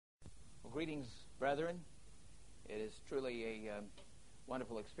Greetings, brethren. It is truly a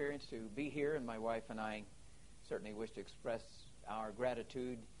wonderful experience to be here, and my wife and I certainly wish to express our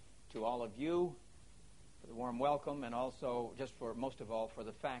gratitude to all of you for the warm welcome, and also, just for most of all, for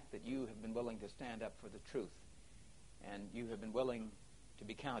the fact that you have been willing to stand up for the truth, and you have been willing to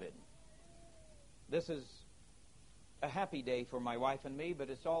be counted. This is a happy day for my wife and me, but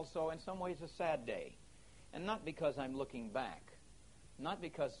it's also in some ways a sad day, and not because I'm looking back. Not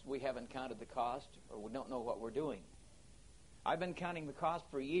because we haven't counted the cost or we don't know what we're doing. I've been counting the cost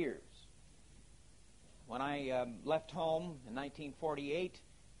for years. When I left home in 1948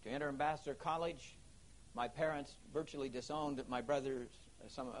 to enter Ambassador College, my parents virtually disowned my brother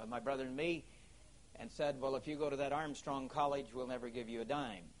and me, and said, well, if you go to that Armstrong college, we'll never give you a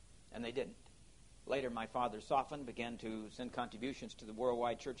dime. And they didn't. Later, my father softened, began to send contributions to the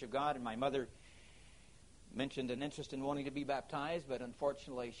Worldwide Church of God, and my mother mentioned an interest in wanting to be baptized, but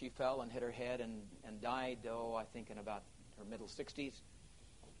unfortunately she fell and hit her head and died, I think in about her middle 60s,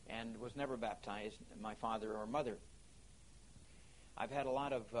 and was never baptized, my father or mother. I've had a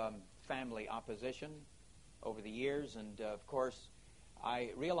lot of family opposition over the years, and of course I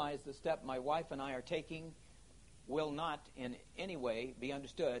realize the step my wife and I are taking will not in any way be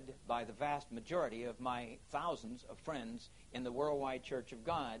understood by the vast majority of my thousands of friends in the Worldwide Church of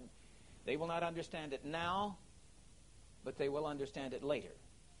God. They will not understand it now, but they will understand it later.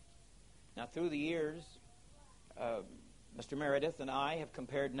 Now, through the years, Mr. Meredith and I have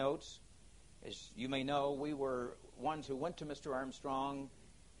compared notes. As you may know, we were ones who went to Mr. Armstrong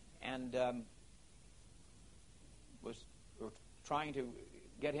and were trying to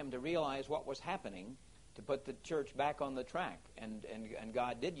get him to realize what was happening to put the church back on the track. And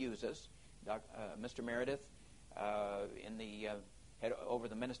God did use us, Mr. Meredith, in the head over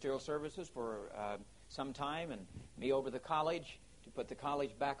the ministerial services for some time, and me over the college to put the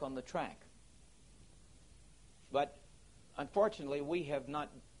college back on the track. But unfortunately, we have not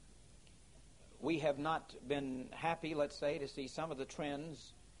been happy, let's say, to see some of the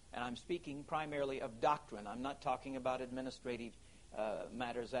trends, and I'm speaking primarily of doctrine. I'm not talking about administrative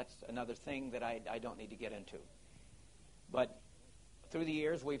matters. That's another thing that I don't need to get into. But through the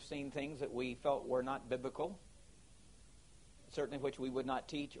years, we've seen things that we felt were not biblical, certainly which we would not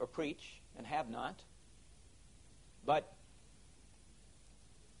teach or preach, and have not. But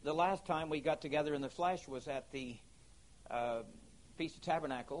the last time we got together in the flesh was at the Feast of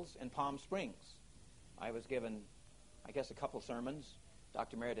Tabernacles in Palm Springs. I was given, I guess, a couple sermons.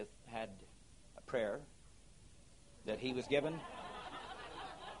 Dr. Meredith had a prayer that he was given.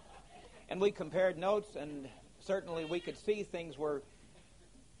 And we compared notes, and certainly we could see things were,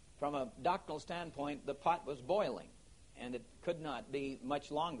 from a doctrinal standpoint, the pot was boiling. And it could not be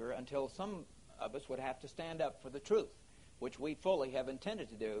much longer until some of us would have to stand up for the truth, which we fully have intended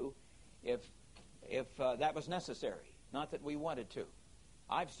to do if that was necessary, not that we wanted to.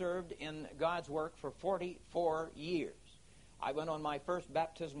 I've served in God's work for 44 years. I went on my first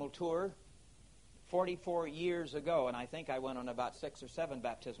baptismal tour 44 years ago, and I think I went on about 6 or 7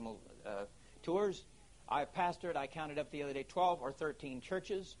 baptismal tours. I've pastored, I counted up the other day, 12 or 13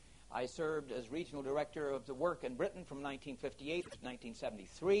 churches. I served as regional director of the work in Britain from 1958 to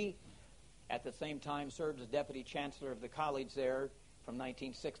 1973. At the same time, served as deputy chancellor of the college there from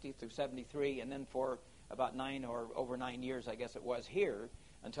 1960 through 73, and then for about 9 or over 9 years, I guess it was, here,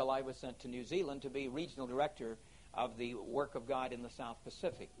 until I was sent to New Zealand to be regional director of the work of God in the South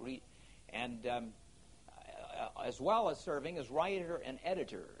Pacific. And as well as serving as writer and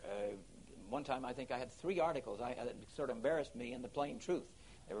editor. One time I think I had 3 articles. It sort of embarrassed me in the plain truth.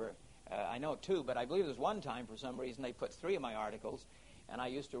 There were, I know 2, but I believe there was one time for some reason they put 3 of my articles, and I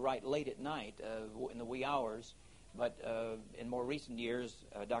used to write late at night in the wee hours. But in more recent years,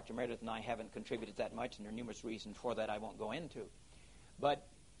 Dr. Meredith and I haven't contributed that much, and there are numerous reasons for that I won't go into. But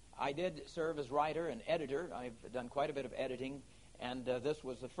I did serve as writer and editor. I've done quite a bit of editing, and this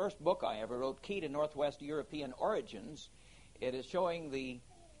was the first book I ever wrote, Key to Northwest European Origins. It is showing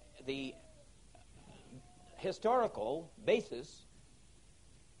the historical basis,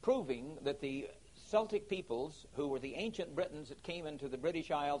 proving that the Celtic peoples, who were the ancient Britons that came into the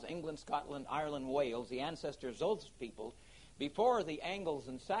British Isles, England, Scotland, Ireland, Wales, the ancestors of those people, before the Angles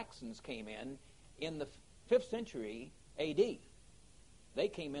and Saxons came in the 5th century A.D. They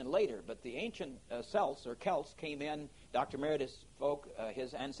came in later, but the ancient Celts or Celts came in. Dr. Meredith's folk,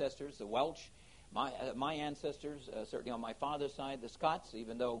 his ancestors, the Welsh, my ancestors, certainly on my father's side, the Scots,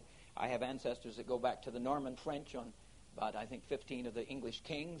 even though I have ancestors that go back to the Norman French on about, I think, 15 of the English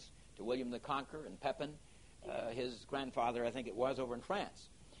kings, to William the Conqueror and Pepin, his grandfather, I think it was, over in France.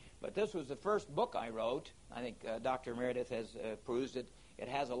 But this was the first book I wrote. I think Dr. Meredith has perused it. it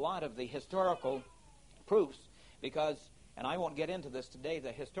has a lot of the historical proofs because, and I won't get into this today,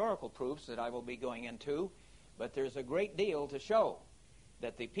 the historical proofs that I will be going into, but there's a great deal to show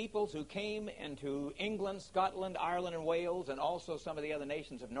that the peoples who came into England, Scotland, Ireland, and Wales, and also some of the other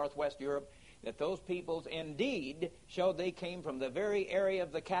nations of northwest Europe, that those peoples indeed showed they came from the very area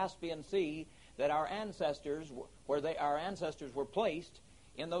of the Caspian Sea that our ancestors were placed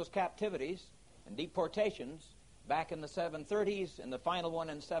in those captivities and deportations back in the 730s, and the final one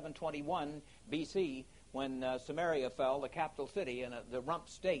in 721 B.C., when Samaria fell, the capital city, and the rump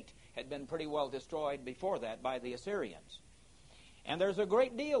state had been pretty well destroyed before that by the Assyrians. And there's a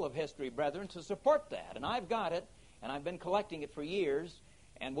great deal of history, brethren, to support that. And I've got it, and I've been collecting it for years,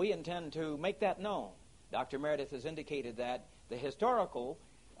 and we intend to make that known. Dr. Meredith has indicated that the historical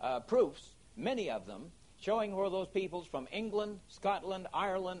proofs, many of them, showing where those peoples from England, Scotland,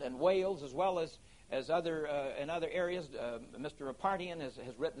 Ireland, and Wales, as well as in other areas. Mr. Rapartian has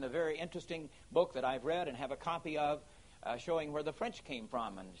written a very interesting book that I've read and have a copy of, showing where the French came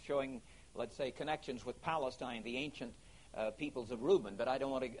from and showing, let's say, connections with Palestine, the ancient peoples of Reuben. But I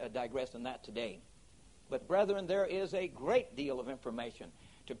don't want to digress on that today. But, brethren, there is a great deal of information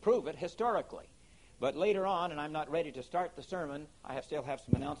to prove it historically. But later on, and I'm not ready to start the sermon, I still have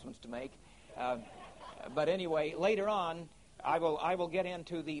some announcements to make. But anyway, later on, I will get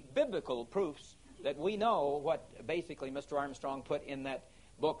into the biblical proofs that we know what basically Mr. Armstrong put in that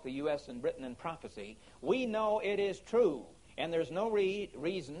book, The U.S. and Britain in Prophecy. We know it is true, and there's no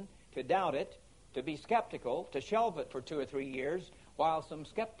reason to doubt it, to be skeptical, to shelve it for 2 or 3 years, while some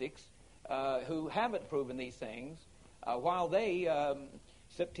skeptics who haven't proven these things, while they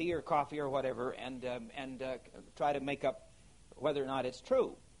sip tea or coffee or whatever and try to make up whether or not it's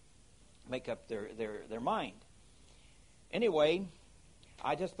true, make up their mind. Anyway,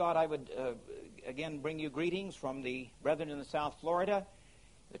 I just thought I would again bring you greetings from the brethren in the South Florida.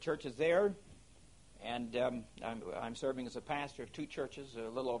 The church is there, and I'm serving as a pastor of 2 churches, a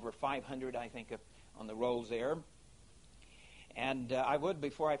little over 500, I think, on the rolls there. And I would,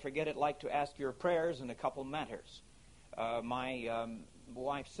 before I forget it, like to ask your prayers in a couple matters. My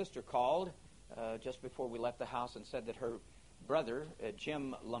wife's sister called just before we left the house and said that her brother,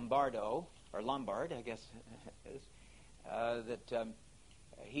 Jim Lombard, I guess is, that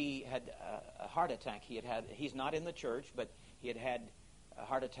he had a heart attack. He's not in the church, but he had a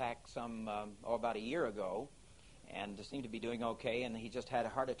heart attack about a year ago, and seemed to be doing okay, and he just had a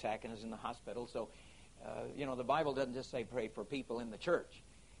heart attack and is in the hospital. So, the Bible doesn't just say pray for people in the church.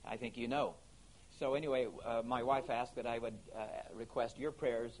 I think you know. So anyway, my wife asked that I would request your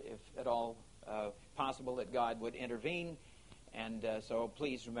prayers, if at all possible, that God would intervene. And so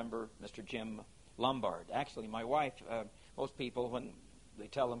please remember Mr. Jim Lombard. Actually, my wife, most people, when they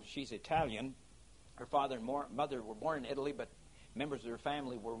tell them she's Italian, her father and mother were born in Italy, but members of her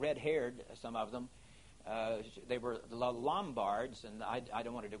family were red-haired, some of them. They were the Lombards, and I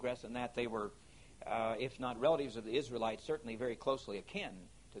don't want to digress on that. They were, if not relatives of the Israelites, certainly very closely akin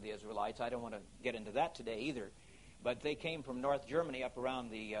to the Israelites. I don't want to get into that today either. But they came from North Germany up around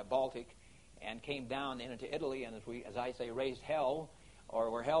the Baltic and came down into Italy, and as I say, raised hell, or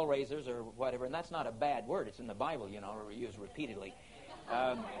were hell raisers or whatever. And that's not a bad word. It's in the Bible, used repeatedly.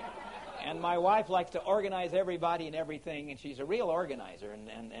 And my wife likes to organize everybody and everything, and she's a real organizer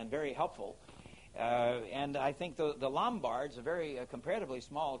and very helpful. And I think the Lombards, a very comparatively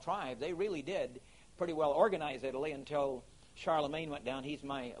small tribe, they really did pretty well organize Italy until Charlemagne went down. He's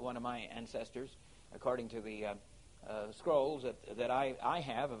one of my ancestors, according to the scrolls that I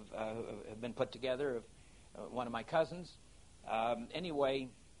have been put together of one of my cousins. Anyway,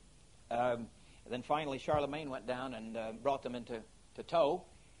 then finally Charlemagne went down and brought them into tow.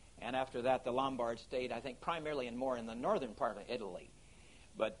 And after that, the Lombards stayed, I think, primarily more in the northern part of Italy.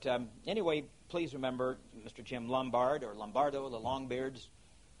 But anyway, please remember Mr. Jim Lombard, or Lombardo, the Longbeards.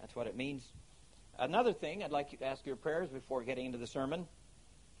 That's what it means. Another thing, I'd like you to ask your prayers before getting into the sermon.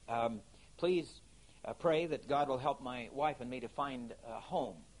 Please pray that God will help my wife and me to find a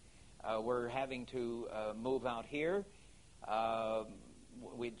home. We're having to move out here.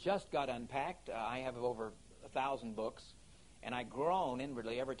 We just got unpacked. I have over 1,000 books, and I groan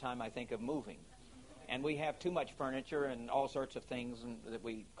inwardly every time I think of moving. And we have too much furniture and all sorts of things that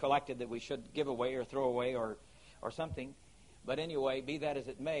we collected that we should give away or throw away or something. But anyway, be that as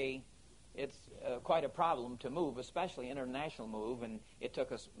it may, it's quite a problem to move, especially international move. And it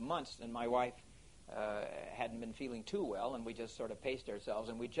took us months, and my wife hadn't been feeling too well, and we just sort of paced ourselves.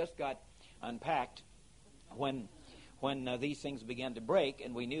 And we just got unpacked when these things began to break,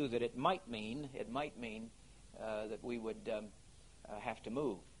 and we knew that it might mean that we would have to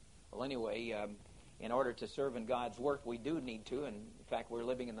move. Well, anyway, in order to serve in God's work, we do need to. And in fact, we're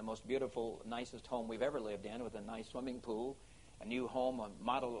living in the most beautiful, nicest home we've ever lived in, with a nice swimming pool, a new home, a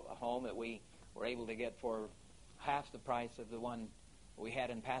model home that we were able to get for half the price of the one we had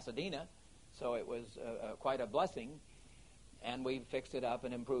in Pasadena. So it was quite a blessing. And we fixed it up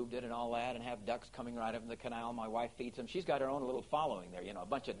and improved it and all that, and have ducks coming right up in the canal. My wife feeds them. She's got her own little following there, a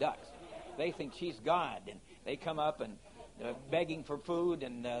bunch of ducks. They think she's God, and they come up and begging for food,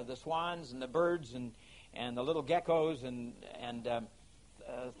 and the swans and the birds and the little geckos and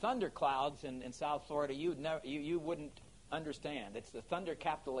thunder clouds in South Florida. You wouldn't understand. It's the thunder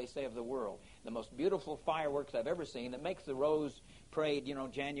capital, they say, of the world. The most beautiful fireworks I've ever seen. That makes the Rose Parade,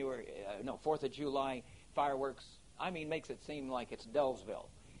 4th of July fireworks. I mean, makes it seem like it's Dellsville.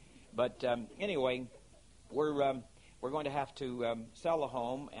 But anyway, we're going to have to sell a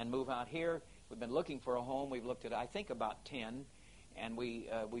home and move out here. We've been looking for a home. We've looked at, I think, about 10, and we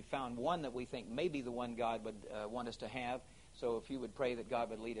found one that we think may be the one God would want us to have. So if you would pray that God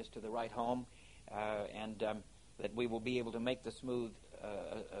would lead us to the right home, and that we will be able to make the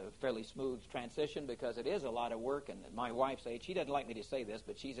fairly smooth transition, because it is a lot of work. And my wife's age, she doesn't like me to say this,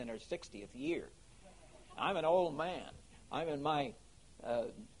 but she's in her 60th year. I'm an old man. I'm in my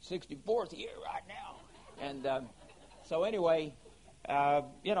 64th year right now. And so anyway,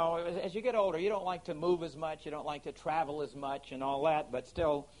 as you get older, you don't like to move as much, you don't like to travel as much and all that, but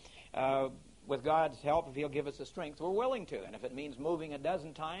still, with God's help, if He'll give us the strength, we're willing to. And if it means moving a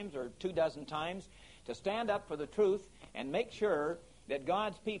dozen times or 24 times to stand up for the truth and make sure that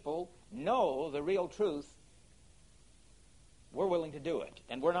God's people know the real truth, we're willing to do it.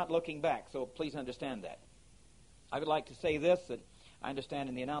 And we're not looking back, so please understand that. I would like to say this, that I understand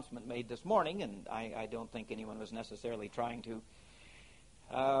in the announcement made this morning, and I don't think anyone was necessarily trying to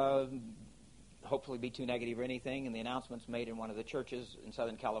hopefully be too negative or anything, in the announcements made in one of the churches in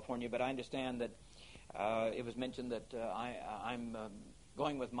Southern California, but I understand that it was mentioned that I'm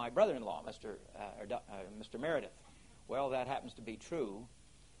going with my brother-in-law, Mr. Meredith. Well, that happens to be true,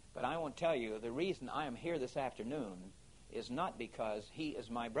 but I won't tell you, the reason I am here this afternoon is not because he is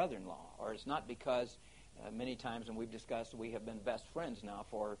my brother-in-law, or it's not because many times, and we've discussed, we have been best friends now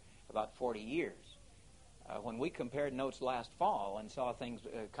for about 40 years. When we compared notes last fall and saw things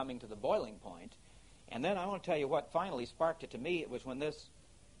coming to the boiling point, and then I want to tell you what finally sparked it to me. It was when this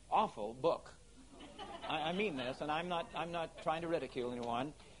awful book, I mean this, and I'm not trying to ridicule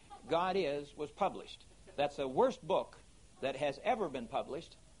anyone, God was published. That's the worst book that has ever been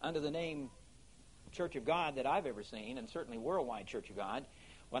published under the name Church of God that I've ever seen, and certainly Worldwide Church of God.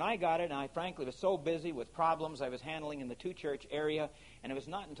 When I got it, and I frankly was so busy with problems I was handling in the two-church area, and it was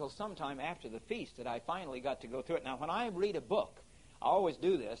not until sometime after the feast that I finally got to go through it. Now, when I read a book, I always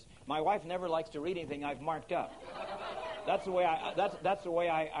do this. My wife never likes to read anything I've marked up. That's the way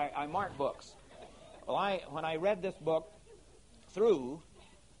I mark books. Well, when I read this book through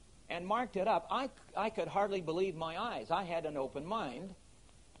and marked it up, I could hardly believe my eyes. I had an open mind.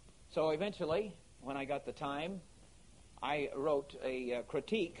 So eventually, when I got the time, I wrote a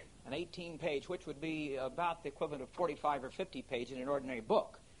critique, an 18-page, which would be about the equivalent of 45 or 50 pages in an ordinary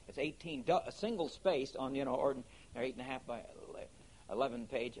book. It's 18, a single space on, ordinary 8.5 by 11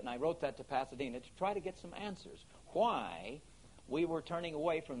 page, and I wrote that to Pasadena to try to get some answers. Why we were turning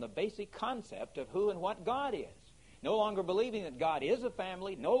away from the basic concept of who and what God is. No longer believing that God is a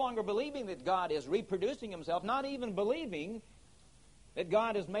family, no longer believing that God is reproducing Himself, not even believing that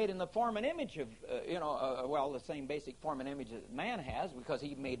God is made in the form and image of, the same basic form and image that man has, because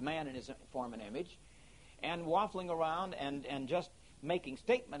He made man in His form and image, and waffling around and just making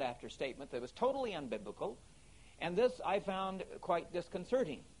statement after statement that was totally unbiblical. And this I found quite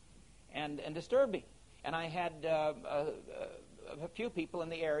disconcerting and disturbing. And I had a few people in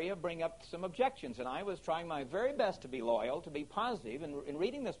the area bring up some objections, and I was trying my very best to be loyal, to be positive. In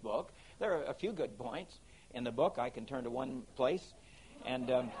reading this book, there are a few good points in the book. I can turn to one place.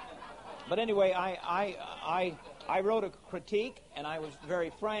 And but anyway, I wrote a critique, and I was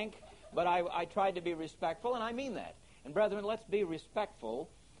very frank, but I tried to be respectful, and I mean that. And brethren, let's be respectful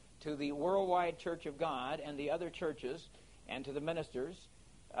to the Worldwide Church of God and the other churches, and to the ministers.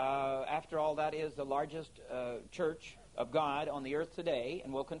 After all, that is the largest church of God on the earth today,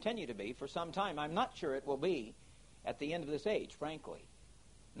 and will continue to be for some time. I'm not sure it will be at the end of this age, frankly.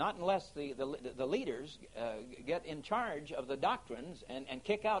 Not unless the leaders get in charge of the doctrines and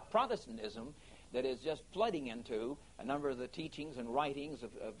kick out Protestantism that is just flooding into a number of the teachings and writings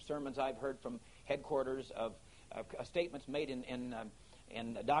of sermons I've heard from headquarters, of statements made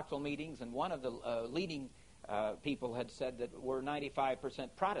in doctrinal meetings. And one of the leading people had said that we're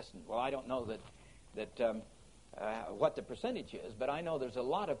 95% Protestant. Well, I don't know that what the percentage is, but I know there's a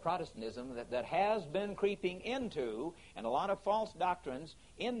lot of Protestantism that has been creeping into, and a lot of false doctrines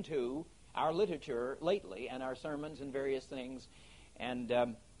into our literature lately, and our sermons and various things.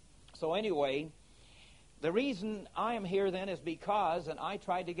 And so anyway, the reason I am here then is because, and I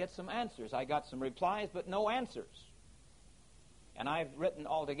tried to get some answers. I got some replies, but no answers. And I've written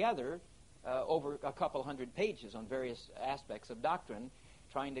altogether over a couple hundred pages on various aspects of doctrine,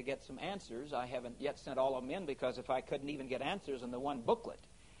 trying to get some answers. I haven't yet sent all of them in, because if I couldn't even get answers in the one booklet,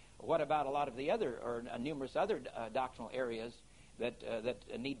 what about a lot of the other, or numerous other doctrinal areas that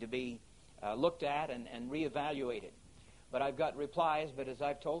need to be looked at and reevaluated? But I've got replies, but as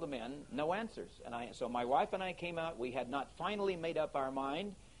I've told the men, no answers. And so my wife and I came out. We had not finally made up our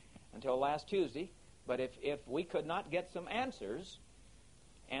mind until last Tuesday. But if we could not get some answers,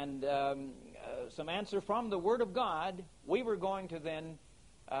 and some answer from the Word of God, we were going to then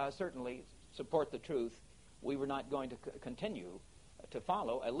certainly support the truth. We were not going to continue to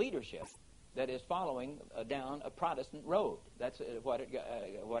follow a leadership that is following down a Protestant road. That's what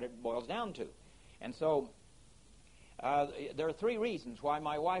it boils down to. And so there are three reasons why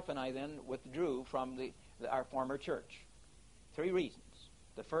my wife and I then withdrew from our former church. Three reasons.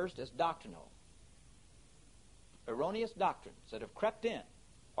 The first is doctrinal. Erroneous doctrines that have crept in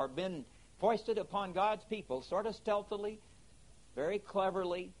or been foisted upon God's people sort of stealthily, very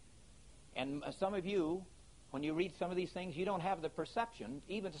cleverly. And some of you, when you read some of these things, you don't have the perception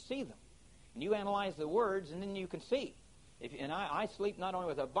even to see them. And you analyze the words, and then you can see. And I sleep not only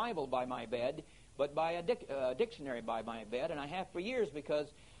with a Bible by my bed, but by a dictionary by my bed, and I have for years, because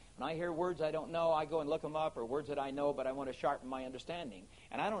when I hear words I don't know, I go and look them up, or words that I know, but I want to sharpen my understanding.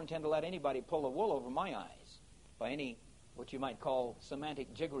 And I don't intend to let anybody pull the wool over my eyes by any, what you might call,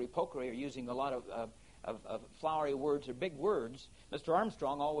 semantic jiggery-pokery, or using a lot of flowery words or big words. Mr.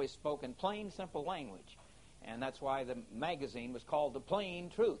 Armstrong always spoke in plain, simple language. And that's why the magazine was called The Plain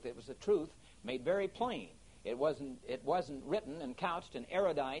Truth. It was the truth made very plain. It wasn't written and couched in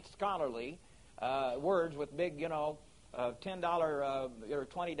erudite, scholarly words with big, $10 or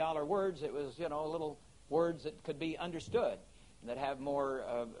 $20 words. It was, little words that could be understood, that have more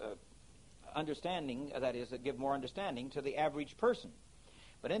understanding, that is, that give more understanding to the average person.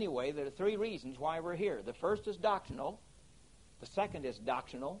 But anyway, there are three reasons why we're here. The first is doctrinal, the second is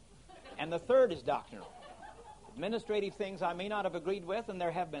doctrinal, and the third is doctrinal. Administrative things I may not have agreed with, and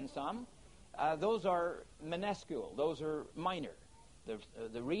there have been some. Those are minuscule. Those are minor.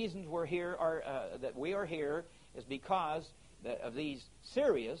 The reasons we're here are that we are here is because of these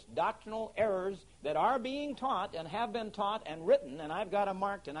serious doctrinal errors that are being taught and have been taught and written, and I've got them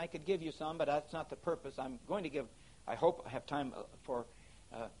marked, and I could give you some, but that's not the purpose. I'm going to give, I hope I have time for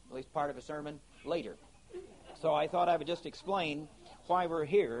at least part of a sermon later. So I thought I would just explain why we're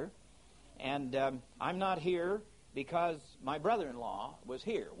here, and I'm not here because my brother-in-law was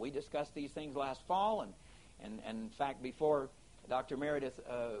here. We discussed these things last fall, and in fact, before Dr. Meredith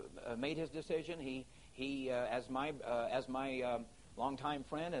made his decision, he as my longtime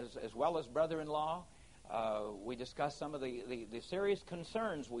friend, as well as brother-in-law, we discussed some of the serious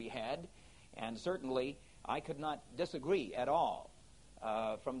concerns we had, and certainly I could not disagree at all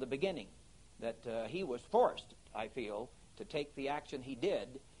from the beginning that he was forced, I feel, to take the action he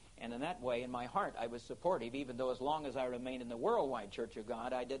did. And in that way, in my heart, I was supportive, even though as long as I remained in the worldwide Church of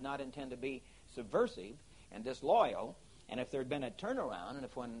God, I did not intend to be subversive and disloyal. And if there had been a turnaround, and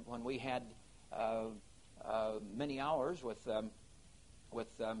if when we had many hours with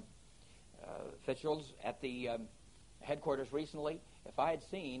officials at the headquarters recently, if I had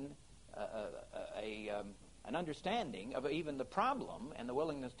seen an understanding of even the problem and the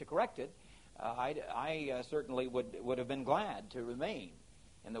willingness to correct it, I certainly would have been glad to remain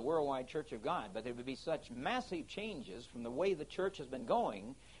in the worldwide Church of God. But there would be such massive changes from the way the church has been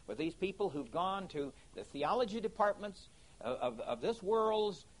going with these people who've gone to the theology departments of this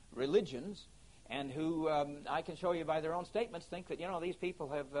world's religions, and who I can show you by their own statements think that these people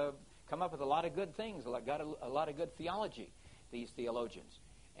have come up with a lot of good things, got a lot of good theology, these theologians,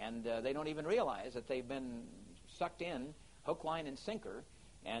 and they don't even realize that they've been sucked in hook, line, and sinker,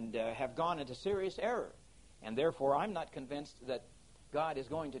 and have gone into serious error. And therefore, I'm not convinced that God is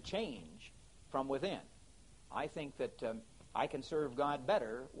going to change from within. I think that I can serve God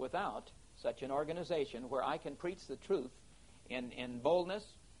better without such an organization where I can preach the truth in boldness,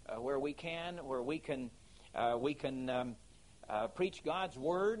 where we can preach God's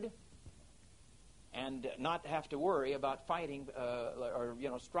word and not have to worry about fighting or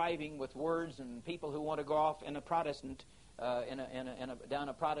striving with words and people who want to go off in a Protestant down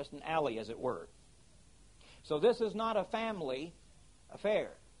a Protestant alley, as it were. So this is not a family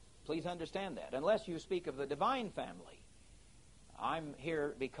affair. Please understand that. Unless you speak of the divine family. I'm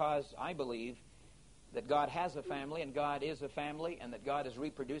here because I believe that God has a family, and God is a family, and that God is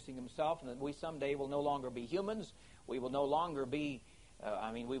reproducing himself, and that we someday will no longer be humans. We will no longer be,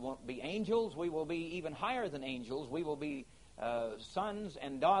 we won't be angels. We will be even higher than angels. We will be sons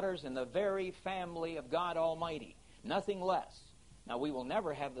and daughters in the very family of God Almighty. Nothing less. Now, we will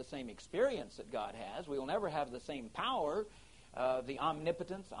never have the same experience that God has. We will never have the same power, the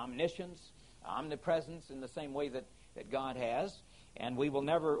omnipotence, omniscience, omnipresence in the same way that God has. And we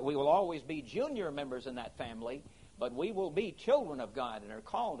will always be junior members in that family, but we will be children of God and are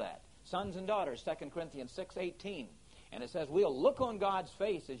called that. Sons and daughters, 2 Corinthians 6:18. And it says we'll look on God's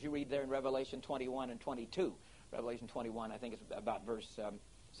face, as you read there in Revelation 21 and 22. Revelation 21, I think it's about verse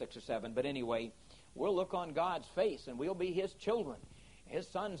 6 or 7. But anyway, we'll look on God's face, and we'll be his children, his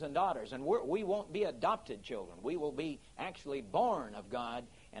sons and daughters. And we won't be adopted children. We will be actually born of God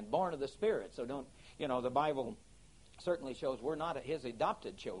and born of the Spirit. So the Bible certainly shows we're not his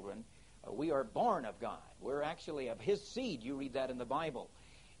adopted children. We are born of God. We're actually of his seed. You read that in the Bible.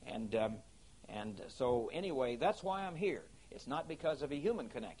 And so anyway, that's why I'm here. It's not because of a human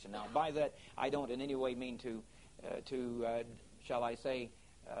connection. Now, by that, I don't in any way mean to shall I say,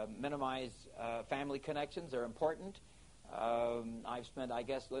 minimize family connections. They're important. I've spent, I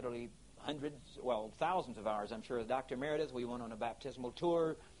guess, literally thousands of hours, I'm sure, with Dr. Meredith. We went on a baptismal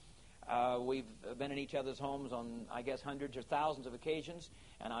tour. We've been in each other's homes on, I guess, hundreds or thousands of occasions,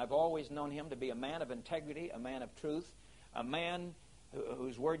 and I've always known him to be a man of integrity, a man of truth, a man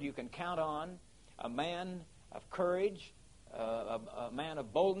whose word you can count on, a man of courage, a man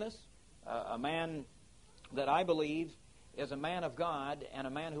of boldness, a man that I believe is a man of God and a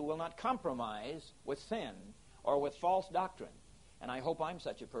man who will not compromise with sin or with false doctrine. And I hope I'm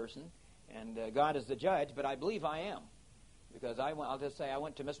such a person, and God is the judge, but I believe I am. Because I'll just say I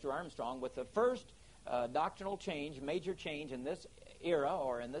went to Mr. Armstrong with the first doctrinal change, major change in this era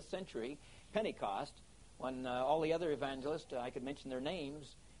or in this century, Pentecost, when all the other evangelists, I could mention their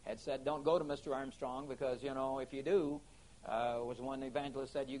names, had said, don't go to Mr. Armstrong because, if you do, was one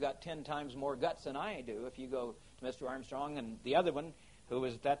evangelist said, you got 10 times more guts than I do if you go to Mr. Armstrong. And the other one, who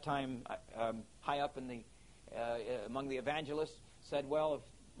was at that time high up in the among the evangelists, said, well, if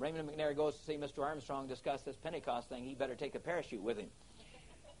Raymond McNair goes to see Mr. Armstrong discuss this Pentecost thing, he better take a parachute with him.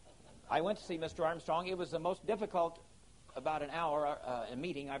 I went to see Mr. Armstrong. It was the most difficult, about an hour, a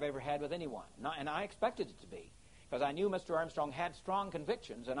meeting I've ever had with anyone. And I expected it to be, because I knew Mr. Armstrong had strong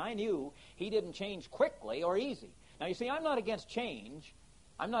convictions, and I knew he didn't change quickly or easy. Now, you see, I'm not against change.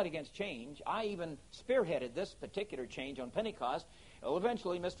 I even spearheaded this particular change on Pentecost. Well,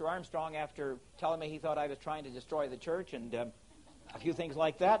 eventually, Mr. Armstrong, after telling me he thought I was trying to destroy the church and a few things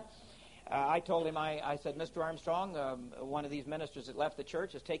like that, I told him, I said, Mr. Armstrong, one of these ministers that left the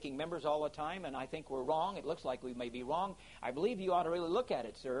church is taking members all the time, and I think we're wrong. It looks like we may be wrong. I believe you ought to really look at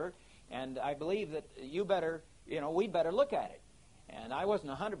it, sir, and I believe that we'd better look at it. And I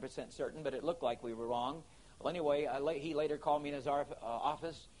wasn't 100% certain, but it looked like we were wrong. Well, anyway, he later called me in his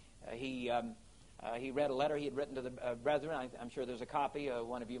office. He read a letter he had written to the brethren. I'm sure there's a copy.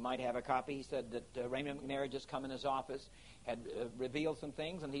 One of you might have a copy. He said that Raymond McNair had just come in his office, had revealed some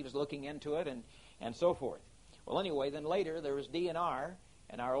things, and he was looking into it and so forth. Well, anyway, then later there was D&R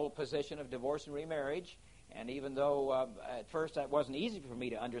and our old position of divorce and remarriage. And even though at first that wasn't easy for me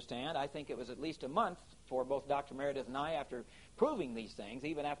to understand, I think it was at least a month for both Dr. Meredith and I, after proving these things,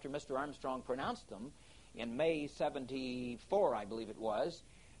 even after Mr. Armstrong pronounced them in May 74, I believe it was,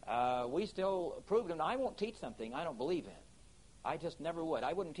 we still proved them. Now, I won't teach something I don't believe in. I just never would.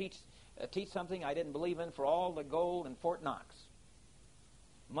 I wouldn't teach something I didn't believe in for all the gold in Fort Knox.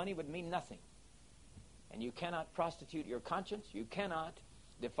 Money would mean nothing. And you cannot prostitute your conscience. You cannot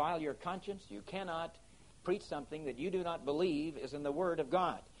defile your conscience. You cannot preach something that you do not believe is in the Word of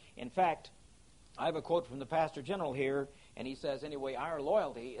God. In fact, I have a quote from the Pastor General here, and he says, anyway, our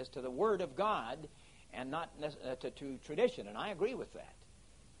loyalty is to the Word of God and not to tradition. And I agree with that.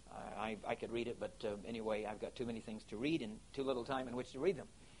 I could read it, but anyway, I've got too many things to read and too little time in which to read them.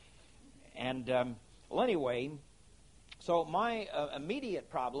 And, well, anyway, so my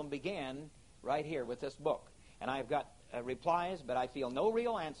immediate problem began right here with this book. And I've got replies, but I feel no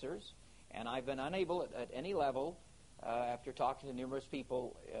real answers. And I've been unable at any level, after talking to numerous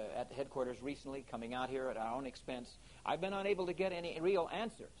people at headquarters recently, coming out here at our own expense, I've been unable to get any real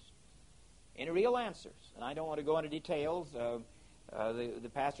answers. Any real answers. And I don't want to go into details.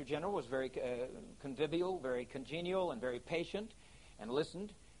 The Pastor General was very convivial, very congenial, and very patient, and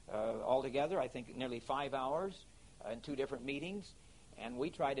listened altogether, I think, nearly 5 hours in 2 different meetings. And we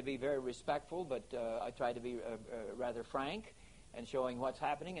tried to be very respectful, but I tried to be rather frank. and showing what's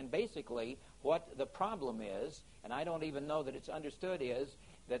happening. And basically what the problem is, and I don't even know that it's understood, is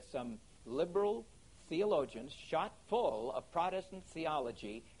that some liberal theologians shot full of Protestant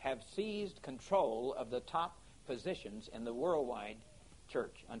theology have seized control of the top positions in the worldwide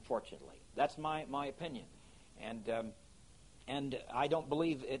church, unfortunately. That's my opinion. And I don't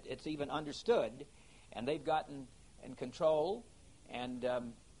believe it's even understood, and they've gotten in control, and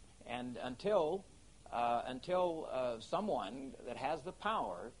until someone that has the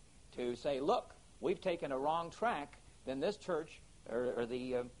power to say, look, we've taken a wrong track, then this church or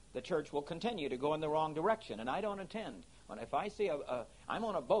the church will continue to go in the wrong direction. And I don't intend. If I see I'm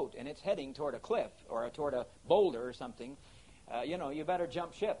on a boat and it's heading toward a cliff or toward a boulder or something, you better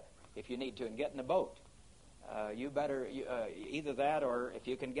jump ship if you need to and get in the boat. You better either that, or if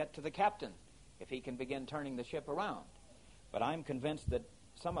you can get to the captain, if he can begin turning the ship around. But I'm convinced that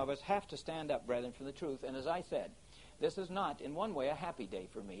some of us have to stand up, brethren, for the truth. And as I said, this is not, in one way, a happy day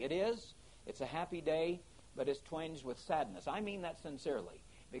for me. It is. It's a happy day, but it's twinged with sadness. I mean that sincerely,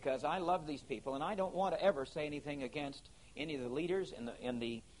 because I love these people, and I don't want to ever say anything against any of the leaders in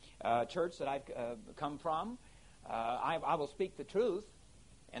the church that I've come from. I will speak the truth,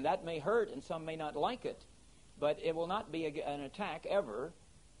 and that may hurt, and some may not like it, but it will not be an attack ever.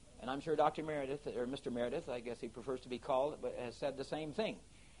 And I'm sure Dr. Meredith, or Mr. Meredith, I guess he prefers to be called, but has said the same thing,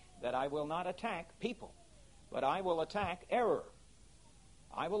 that I will not attack people, but I will attack error.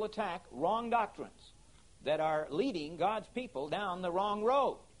 I will attack wrong doctrines that are leading God's people down the wrong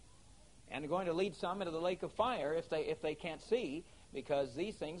road and are going to lead some into the lake of fire if they can't see, because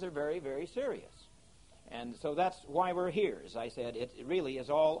these things are very, very serious. And so that's why we're here. As I said, it really is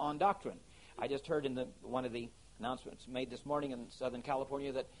all on doctrine. I just heard in one of the announcements made this morning in Southern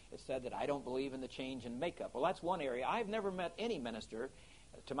California that it said that I don't believe in the change in makeup. Well, that's one area. I've never met any minister,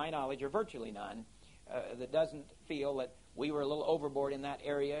 to my knowledge, or virtually none, that doesn't feel that we were a little overboard in that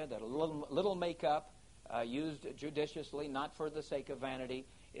area, that a little makeup used judiciously, not for the sake of vanity,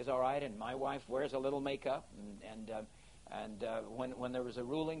 is all right. And my wife wears a little makeup, and when there was a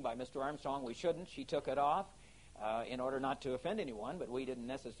ruling by Mr. Armstrong we shouldn't, she took it off in order not to offend anyone, but we didn't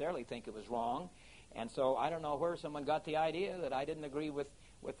necessarily think it was wrong. And so I don't know where someone got the idea that I didn't agree with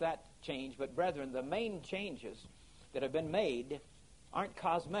that change. But brethren, the main changes that have been made aren't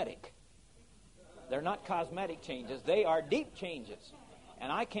cosmetic. They're not cosmetic changes. They are deep changes.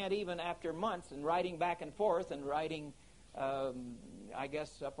 And I can't even, after months and writing back and forth and writing, I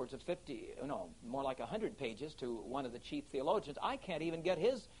guess, upwards of more like 100 pages to one of the chief theologians, I can't even get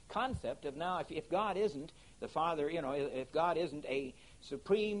his concept of now, if God isn't the Father, if God isn't a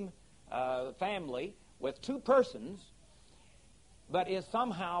supreme family with two persons, but is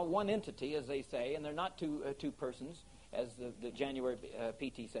somehow one entity, as they say, and they're not two persons, as the January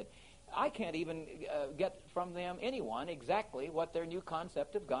PT said. I can't even get from them, anyone, exactly what their new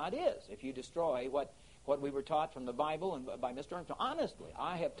concept of God is. If you destroy what we were taught from the Bible and by Mr. Armstrong, honestly,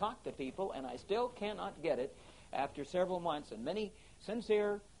 I have talked to people, and I still cannot get it after several months, and many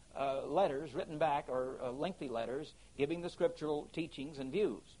sincere letters written back, or lengthy letters, giving the scriptural teachings and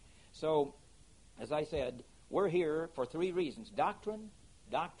views. So, as I said, we're here for three reasons. Doctrine,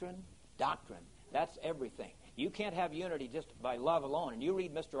 doctrine, doctrine. That's everything. You can't have unity just by love alone. And you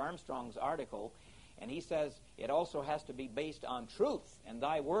read Mr. Armstrong's article, and he says it also has to be based on truth, and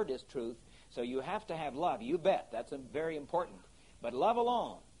thy word is truth. So you have to have love. You bet. That's very important. But love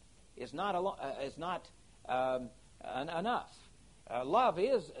alone is not enough. Love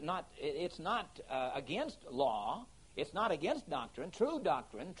is not. It's not against law. It's not against doctrine, true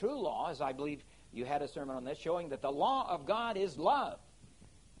law, as I believe you had a sermon on this, showing that the law of God is love.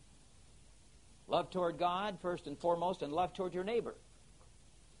 Love toward God, first and foremost, and love toward your neighbor.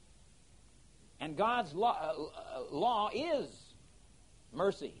 And God's law is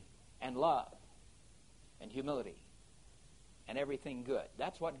mercy and love and humility and everything good.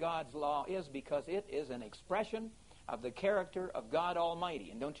 That's what God's law is, because it is an expression of the character of God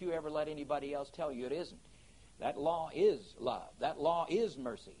Almighty. And don't you ever let anybody else tell you it isn't. That law is love. That law is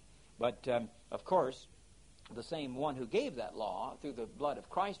mercy. But, of course, the same one who gave that law through the blood of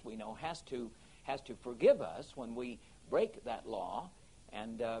Christ, we know, has to forgive us when we break that law,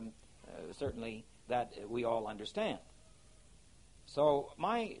 and certainly that we all understand. So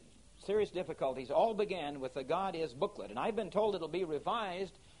my serious difficulties all began with the God Is booklet, and I've been told it'll be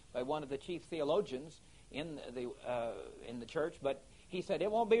revised by one of the chief theologians in the church, but he said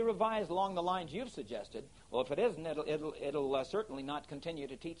it won't be revised along the lines you've suggested. Well, if it isn't, it'll certainly not continue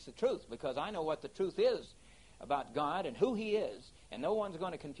to teach the truth, because I know what the truth is about God and who He is, and no one's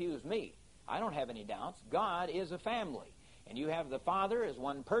going to confuse me. I don't have any doubts. God is a family, and you have the Father as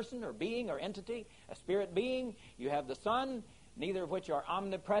one person or being or entity, a spirit being. You have the Son neither of which are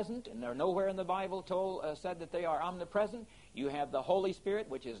omnipresent, and they're nowhere in the Bible said that they are omnipresent. You have the Holy Spirit,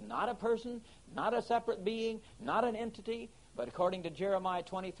 which is not a person, not a separate being, not an entity, but according to Jeremiah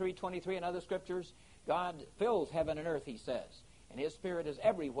 23:23 and other scriptures, God fills heaven and earth, he says. And his Spirit is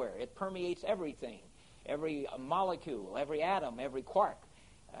everywhere. It permeates everything. Every molecule, every atom, every quark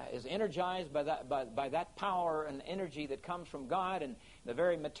is energized by that power and energy that comes from God, and the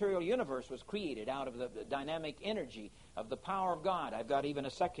very material universe was created out of the dynamic energy of the power of God. I've got even a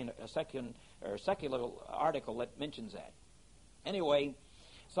secular article that mentions that. Anyway,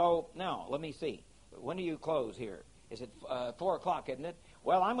 so now let me see. When do you close here? Is it 4 o'clock, isn't it?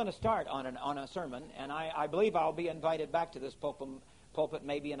 Well, I'm going to start on a sermon, and I believe I'll be invited back to this pulpit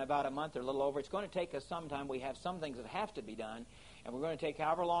maybe in about a month or a little over. It's going to take us some time. We have some things that have to be done, and we're going to take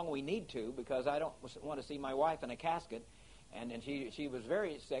however long we need to, because I don't want to see my wife in a casket, and she was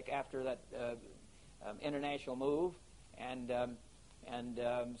very sick after that international move, and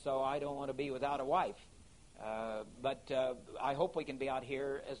so I don't want to be without a wife. But I hope we can be out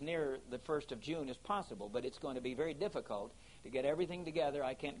here as near the 1st of June as possible, but it's going to be very difficult to get everything together.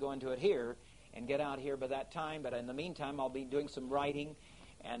 I can't go into it here and get out here by that time, but in the meantime I'll be doing some writing,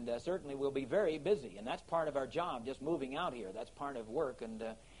 and certainly we'll be very busy, and that's part of our job, just moving out here. That's part of work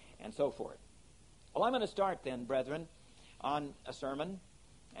and so forth. Well, I'm going to start then, brethren, on a sermon,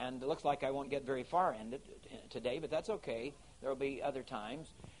 and it looks like I won't get very far in it today, but that's okay. There will be other times.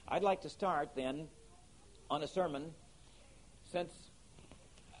 I'd like to start then on a sermon, since,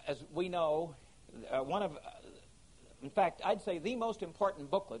 as we know, in fact, I'd say the most important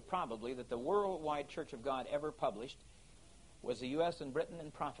booklet probably that the Worldwide Church of God ever published was the U.S. and Britain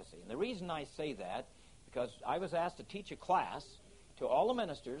in Prophecy. And the reason I say that, because I was asked to teach a class to all the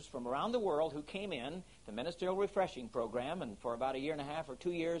ministers from around the world who came in the Ministerial Refreshing Program, and for about 1.5 years or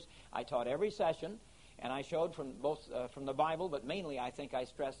 2 years, I taught every session, and I showed from the Bible, but mainly I think I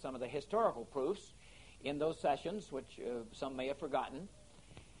stressed some of the historical proofs in those sessions, which some may have forgotten.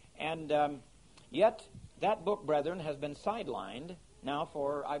 And yet, that book, brethren, has been sidelined now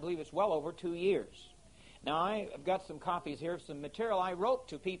for, I believe it's well over 2 years. Now, I've got some copies here of some material I wrote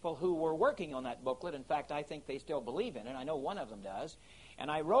to people who were working on that booklet. In fact, I think they still believe in it. I know one of them does. And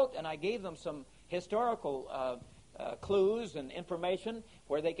I wrote and I gave them some historical clues and information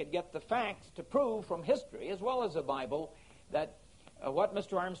where they could get the facts to prove from history, as well as the Bible, that what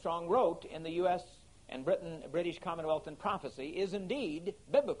Mr. Armstrong wrote in the U.S. and British Commonwealth in Prophecy is indeed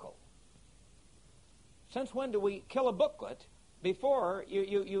biblical. Since when do we kill a booklet before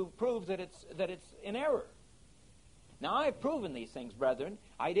you prove that it's in error? Now, I've proven these things, brethren.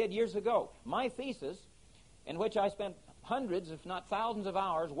 I did years ago. My thesis, in which I spent hundreds, if not thousands of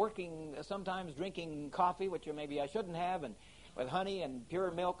hours working, sometimes drinking coffee, which maybe I shouldn't have, and with honey and pure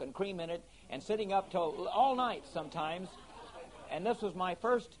milk and cream in it, and sitting up till all night sometimes. And this was my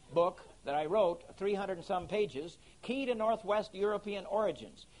first book that I wrote, 300 and some pages, Key to Northwest European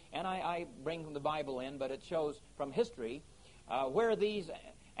Origins. And I bring the Bible in, but it shows from history where these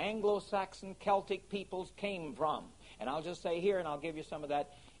Anglo-Saxon Celtic peoples came from. And I'll just say here, and I'll give you some of that,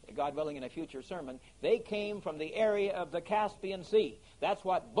 God willing, in a future sermon. They came from the area of the Caspian Sea. That's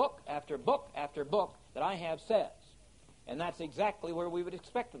what book after book after book that I have says. And that's exactly where we would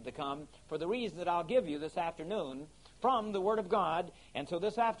expect them to come, for the reason that I'll give you this afternoon from the Word of God. And so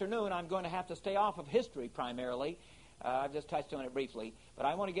this afternoon I'm going to have to stay off of history primarily. I've just touched on it briefly. But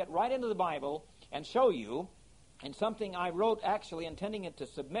I want to get right into the Bible and show you, and something I wrote actually intending it to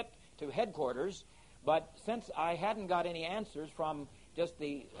submit to headquarters, but since I hadn't got any answers from just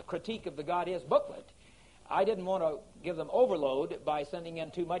the critique of the God Is booklet, I didn't want to give them overload by sending in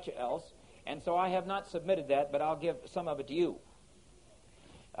too much else, and so I have not submitted that, but I'll give some of it to you.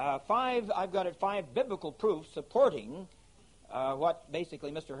 I've got 5 biblical proofs supporting what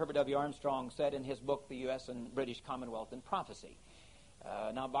basically Mr. Herbert W. Armstrong said in his book, The U.S. and British Commonwealth in Prophecy.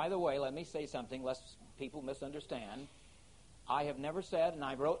 Now, by the way, let me say something, lest people misunderstand. I have never said, and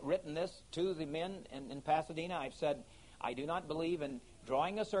I've written this to the men in Pasadena, I've said, I do not believe in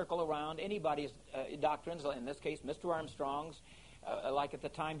drawing a circle around anybody's doctrines, in this case, Mr. Armstrong's, like at the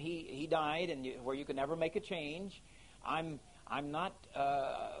time he died, and where you can never make a change. I'm not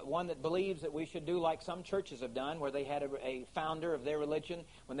one that believes that we should do like some churches have done, where they had a founder of their religion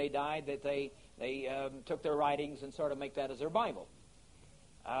when they died, that they took their writings and sort of make that as their Bible.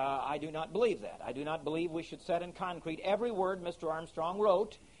 I do not believe that. I do not believe we should set in concrete every word Mr. Armstrong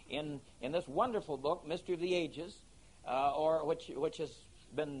wrote in this wonderful book, Mystery of the Ages, or which has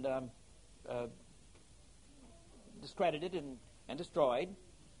been discredited and destroyed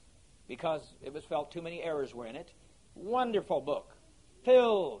because it was felt too many errors were in it. Wonderful book,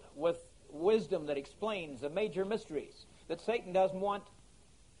 filled with wisdom that explains the major mysteries that Satan doesn't want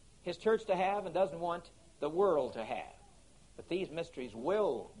his church to have and doesn't want the world to have. But these mysteries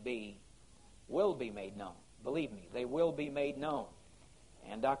will be made known. Believe me, they will be made known.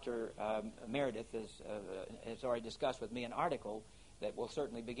 And Dr. Meredith has already discussed with me an article that will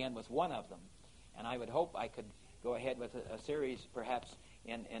certainly begin with one of them. And I would hope I could go ahead with a series perhaps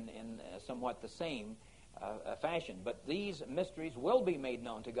in somewhat the same fashion. But these mysteries will be made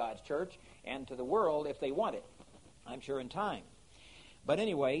known to God's church and to the world if they want it, I'm sure in time. But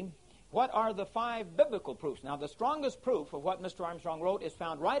anyway, what are the 5 biblical proofs? Now, the strongest proof of what Mr. Armstrong wrote is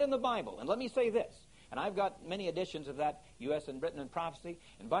found right in the Bible. And let me say this, and I've got many editions of that U.S. and Britain and Prophecy.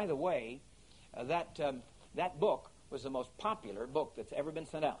 And by the way, that book was the most popular book that's ever been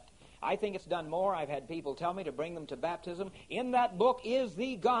sent out. I think it's done more. I've had people tell me to bring them to baptism. In that book is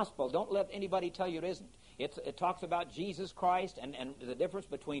the gospel. Don't let anybody tell you it isn't. It talks about Jesus Christ and the difference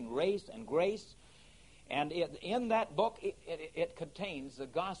between race and grace. And in that book, it contains the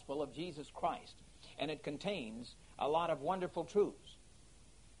gospel of Jesus Christ. And it contains a lot of wonderful truths.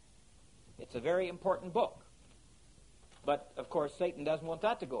 It's a very important book. But, of course, Satan doesn't want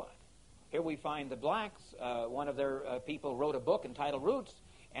that to go out. Here we find the blacks. One of their people wrote a book entitled Roots.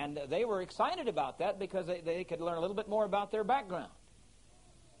 And they were excited about that because they could learn a little bit more about their background.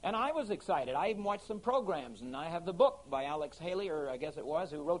 And I was excited. I even watched some programs. And I have the book by Alex Haley, or I guess it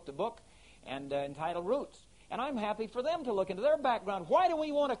was, who wrote the book, and entitled Roots. And I'm happy for them to look into their background. Why do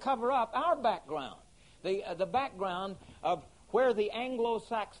we want to cover up our background? The background of where the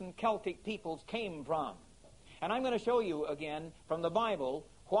Anglo-Saxon Celtic peoples came from. And I'm going to show you again from the Bible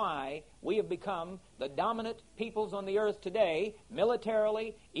why we have become the dominant peoples on the earth today,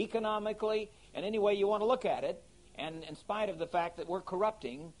 militarily, economically, and any way you want to look at it, and in spite of the fact that we're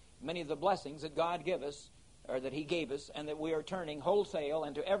corrupting many of the blessings that God gave us, or that He gave us, and that we are turning wholesale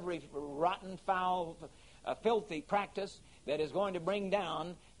into every rotten, foul, filthy practice that is going to bring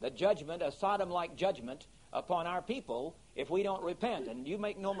down the judgment, a Sodom-like judgment, upon our people if we don't repent. And you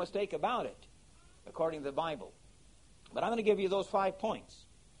make no mistake about it, according to the Bible. But I'm going to give you those 5 points.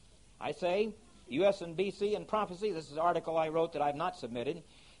 I say, U.S. and B.C. and Prophecy, this is an article I wrote that I've not submitted,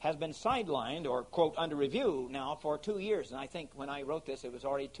 has been sidelined or, quote, under review now for 2 years. And I think when I wrote this, it was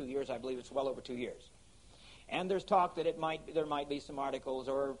already 2 years. I believe it's well over 2 years. And there's talk that there might be some articles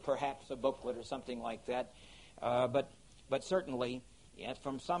or perhaps a booklet or something like that. But certainly,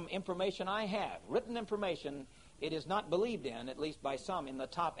 from some information I have, written information, it is not believed in, at least by some in the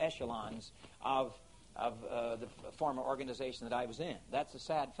top echelons of the former organization that I was in. That's a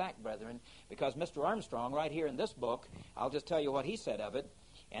sad fact, brethren, because Mr. Armstrong, right here in this book, I'll just tell you what he said of it,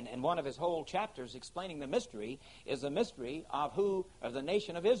 and one of his whole chapters explaining the mystery is the mystery of the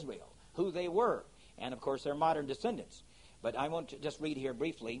nation of Israel, who they were, and of course their modern descendants. But I want to just read here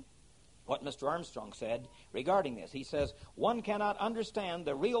briefly what Mr. Armstrong said regarding this. He says, "One cannot understand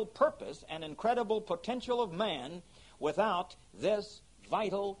the real purpose and incredible potential of man without this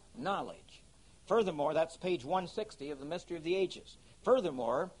vital knowledge." Furthermore, that's page 160 of the Mystery of the Ages.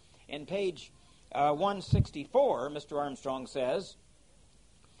 Furthermore, in page 164, Mr. Armstrong says,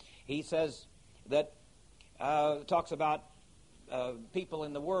 he says that, talks about people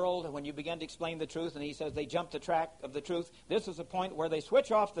in the world, when you begin to explain the truth, and he says they jump the track of the truth. This is a point where they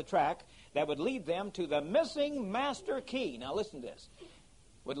switch off the track that would lead them to the missing master key. Now listen to this.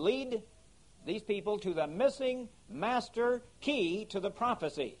 Would lead these people to the missing master key to the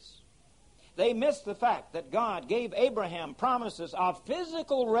prophecies. They miss the fact that God gave Abraham promises of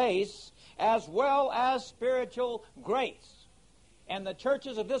physical race as well as spiritual grace. And the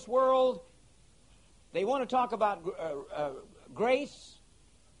churches of this world, they want to talk about grace,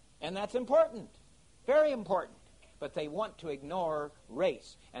 and that's important, very important. But they want to ignore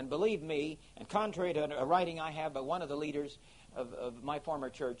race. And believe me, and contrary to a writing I have by one of the leaders of my former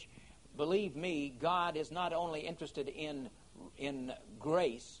church, believe me, God is not only interested in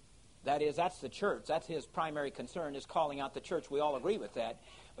grace. That is, that's the church. That's His primary concern, is calling out the church. We all agree with that.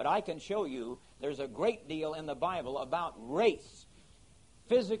 But I can show you there's a great deal in the Bible about race,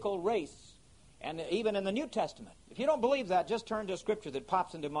 physical race, and even in the New Testament. If you don't believe that, just turn to a scripture that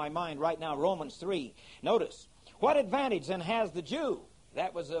pops into my mind right now, Romans 3. Notice, what advantage then has the Jew?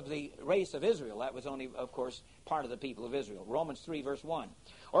 That was of the race of Israel. That was only, of course, part of the people of Israel. Romans 3, verse 1.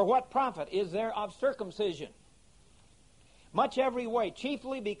 Or what profit is there of circumcision? Much every way,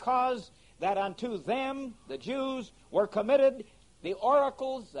 chiefly because that unto them, the Jews, were committed the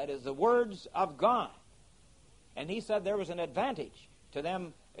oracles, that is, the words of God. And he said there was an advantage to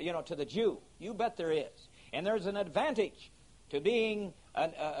them, to the Jew. You bet there is. And there's an advantage to being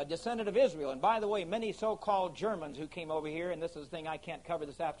a descendant of Israel. And by the way, many so-called Germans who came over here, and this is the thing I can't cover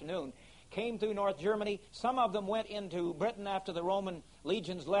this afternoon, came through North Germany. Some of them went into Britain after the Roman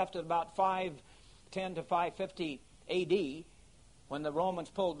legions left at about 510 to 550 A.D., when the Romans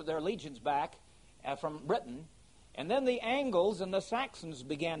pulled their legions back from Britain. And then the Angles and the Saxons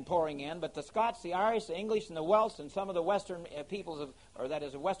began pouring in, but the Scots, the Irish, the English, and the Welsh, and some of the western peoples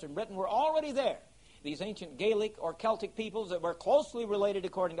of Western Britain were already there. These ancient Gaelic or Celtic peoples that were closely related,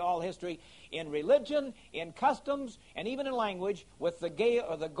 according to all history, in religion, in customs, and even in language, with the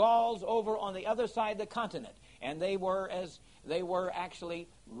Gauls over on the other side of the continent. And they were actually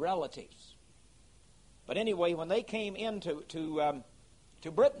relatives. But anyway, when they came into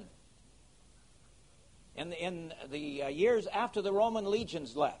Britain, in the years after the Roman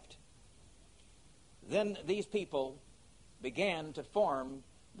legions left, then these people began to form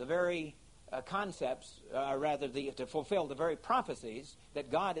the very concepts, to fulfill the very prophecies that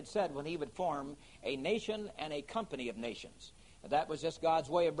God had said when he would form a nation and a company of nations. That was just God's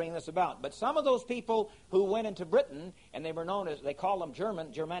way of bringing this about. But some of those people who went into Britain, and they were known as, they call them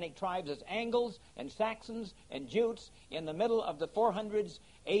Germanic tribes, as Angles and Saxons and Jutes in the middle of the 400s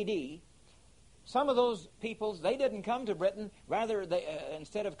A.D., some of those peoples, they didn't come to Britain. Rather,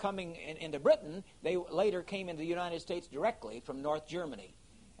 instead of coming into Britain, they later came into the United States directly from North Germany.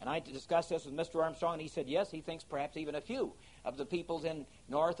 And I discussed this with Mr. Armstrong, and he said, yes, he thinks perhaps even a few of the peoples in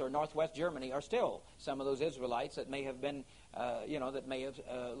North or Northwest Germany are still some of those Israelites that may have been, that may have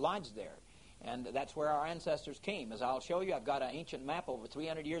lodged there. And that's where our ancestors came. As I'll show you, I've got an ancient map over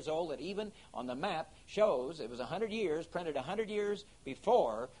 300 years old that even on the map shows it was 100 years, printed 100 years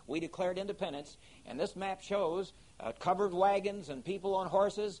before we declared independence. And this map shows covered wagons and people on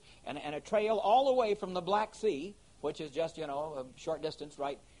horses and a trail all the way from the Black Sea, which is just, a short distance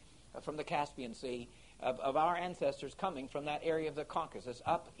right from the Caspian Sea, of our ancestors coming from that area of the Caucasus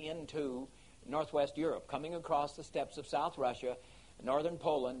up into northwest Europe, coming across the steppes of South Russia, northern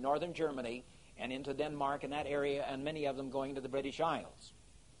Poland, northern Germany, and into Denmark and that area, and many of them going to the British Isles.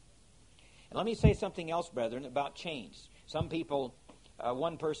 And let me say something else, brethren, about change. Some people,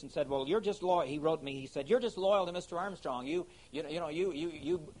 one person said, well, you're just loyal. He wrote me, he said, you're just loyal to Mr. Armstrong. You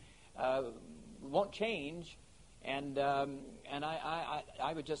won't change. And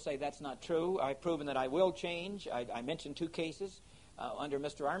I would just say that's not true. I've proven that I will change. I mentioned two cases under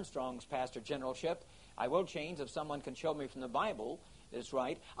Mr. Armstrong's pastor generalship. I will change if someone can show me from the Bible that it's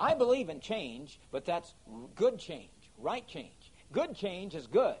right. I believe in change, but that's good change, right change. Good change is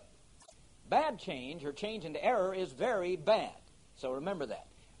good. Bad change or change into error is very bad. So remember that.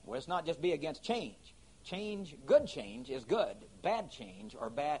 Well, it's not just be against change. Good change is good. Bad change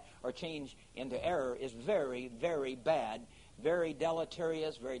or change into error is very, very bad, very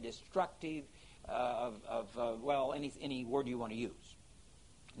deleterious, very destructive any word you want to use.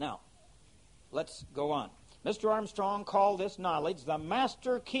 Now, let's go on. Mr. Armstrong called this knowledge the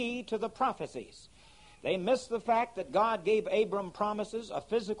master key to the prophecies. They missed the fact that God gave Abram promises, a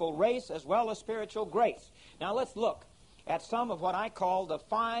physical race as well as spiritual grace. Now let's look at some of what I call the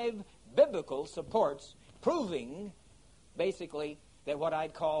 5 biblical supports proving basically that what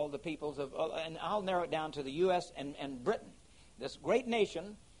I'd call the peoples of, and I'll narrow it down to the U.S. and Britain, this great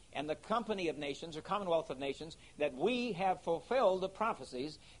nation and the company of nations or commonwealth of nations, that we have fulfilled the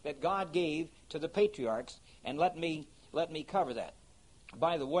prophecies that God gave to the patriarchs. And let me cover that.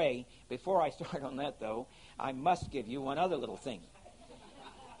 By the way, before I start on that, though, I must give you one other little thing.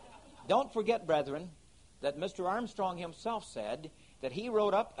 Don't forget, brethren, that Mr. Armstrong himself said that he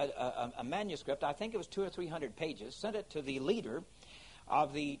wrote up a manuscript, I think it was 200 or 300 pages, sent it to the leader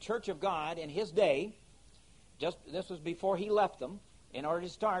of the Church of God in his day. This was before he left them. In order to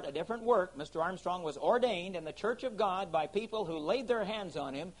start a different work, Mr. Armstrong was ordained in the Church of God by people who laid their hands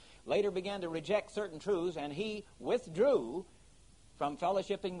on him, later began to reject certain truths, and he withdrew from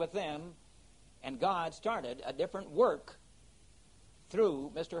fellowshipping with them, and God started a different work through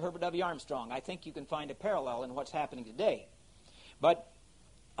Mr. Herbert W. Armstrong. I think you can find a parallel in what's happening today. But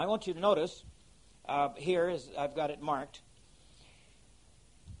I want you to notice here, as I've got it marked,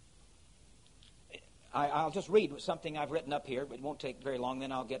 I'll just read something I've written up here, but it won't take very long,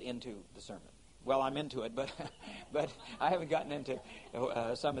 then I'll get into the sermon. Well, I'm into it, but I haven't gotten into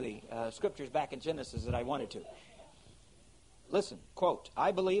some of the scriptures back in Genesis that I wanted to. Listen, quote,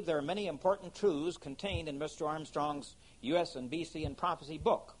 I believe there are many important truths contained in Mr. Armstrong's U.S. and B.C. and Prophecy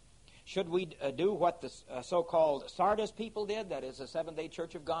book. Should we do what the so-called Sardis people did, that is the Seventh-day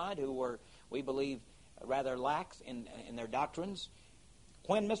Church of God, who were, we believe, rather lax in their doctrines?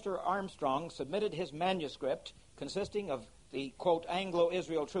 When Mr. Armstrong submitted his manuscript, consisting of the, quote,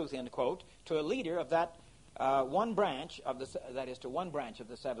 Anglo-Israel truth, end quote, to a leader of that one branch of one branch of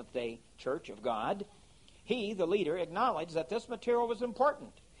the Seventh-day Church of God. He, the leader, acknowledged that this material was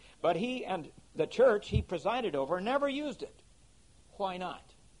important, but he and the church he presided over never used it. Why not?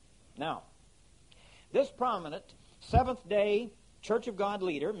 Now, this prominent Seventh-day Church of God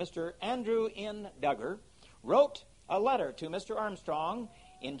leader, Mr. Andrew N. Duggar, wrote a letter to Mr. Armstrong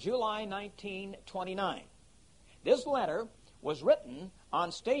in July 1929. This letter was written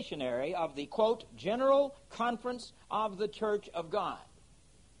on stationery of the, quote, General Conference of the Church of God,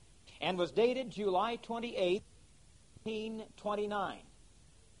 and was dated July 28, 1929.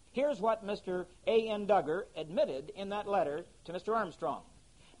 Here's what Mr. A. N. Duggar admitted in that letter to Mr. Armstrong.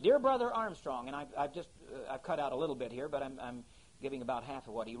 Dear Brother Armstrong, and I've cut out a little bit here, but I'm giving about half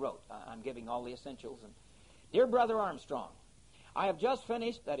of what he wrote. I'm giving all the essentials. Dear Brother Armstrong, I have just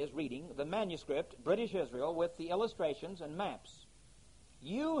finished, that is reading, the manuscript, British Israel, with the illustrations and maps.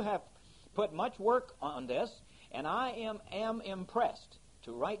 You have put much work on this, and I am impressed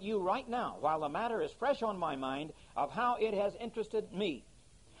to write you right now, while the matter is fresh on my mind, of how it has interested me.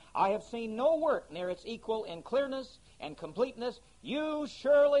 I have seen no work near its equal in clearness and completeness. You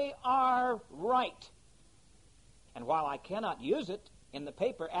surely are right. And while I cannot use it in the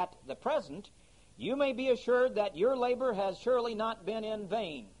paper at the present, you may be assured that your labor has surely not been in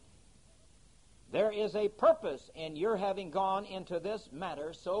vain. There is a purpose in your having gone into this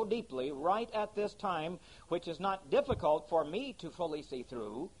matter so deeply right at this time, which is not difficult for me to fully see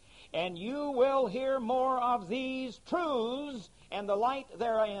through, and you will hear more of these truths and the light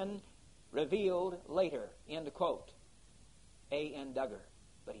therein revealed later. End quote. A. N. Duggar.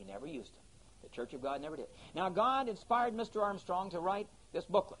 But he never used them. The Church of God never did. Now, God inspired Mr. Armstrong to write this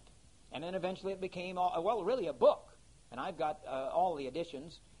booklet, and then eventually it became, really a book. And I've got all the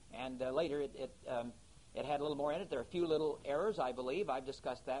editions, and later it had a little more in it. There are a few little errors, I believe. I've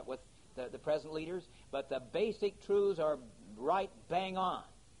discussed that with the present leaders, but the basic truths are right bang on.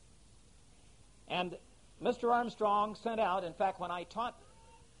 And Mr. Armstrong sent out, in fact, when I taught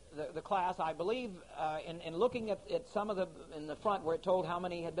the class, I believe, in looking at some of in the front where it told how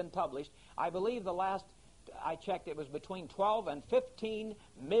many had been published, I believe the last I checked it was between 12 and 15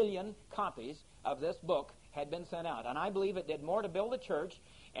 million copies of this book had been sent out. And I believe it did more to build a church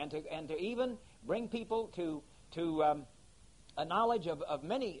and to even bring people to a knowledge of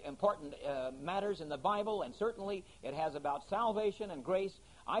many important matters in the Bible, and certainly it has about salvation and grace.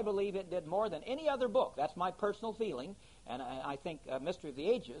 I believe it did more than any other book. That's my personal feeling, and I think Mystery of the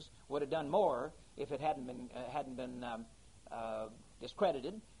Ages would have done more if it hadn't been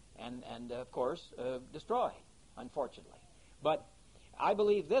discredited and of course destroyed, unfortunately. But I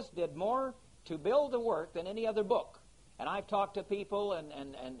believe this did more to build the work than any other book. And I've talked to people, and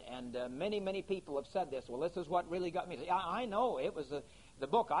many people have said this. Well, this is what really got me. I know it was the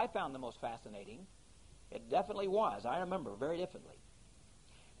book I found the most fascinating. It definitely was. I remember very differently.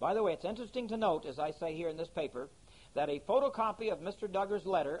 By the way, it's interesting to note, as I say here in this paper, that a photocopy of Mr. Duggar's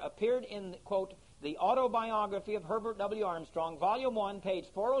letter appeared in, quote, the Autobiography of Herbert W. Armstrong, Volume 1, page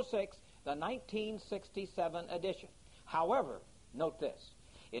 406, the 1967 edition. However, note this.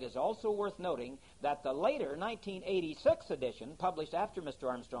 It is also worth noting that the later 1986 edition, published after Mr.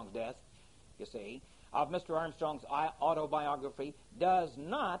 Armstrong's death, you see, of Mr. Armstrong's autobiography, does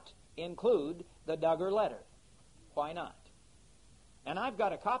not include the Duggar letter. Why not? And I've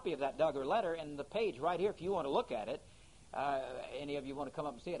got a copy of that Duggar letter in the page right here if you want to look at it. Any of you want to come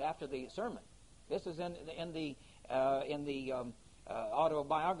up and see it after the sermon. This is in the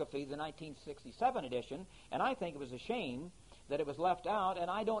autobiography, the 1967 edition, and I think it was a shame that it was left out, and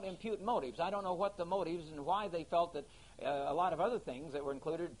I don't impute motives. I don't know what the motives and why they felt that a lot of other things that were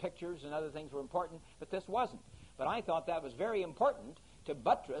included, pictures and other things, were important, but this wasn't. But I thought that was very important to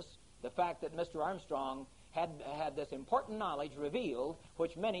buttress the fact that Mr. Armstrong had this important knowledge revealed,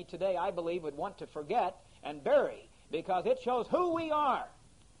 which many today, I believe, would want to forget and bury, because it shows who we are.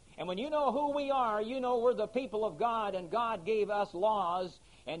 And when you know who we are, you know we're the people of God, and God gave us laws,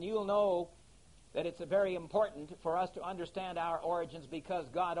 and you'll know that it's very important for us to understand our origins, because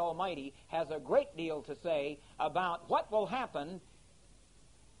God Almighty has a great deal to say about what will happen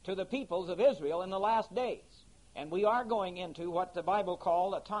to the peoples of Israel in the last days. And we are going into what the Bible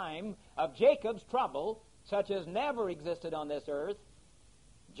called a time of Jacob's trouble, such as never existed on this earth.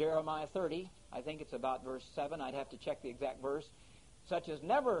 Jeremiah 30, I think it's about verse 7. I'd have to check the exact verse. Such as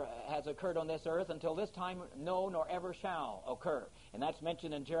never has occurred on this earth until this time, no, nor ever shall occur. And that's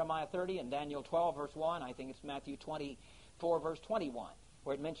mentioned in Jeremiah 30 and Daniel 12, verse 1. I think it's Matthew 24, verse 21,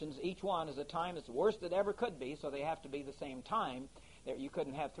 where it mentions each one as a time that's the worst it ever could be, so they have to be the same time. You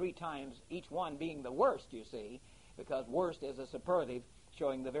couldn't have 3 times each one being the worst, you see, because worst is a superlative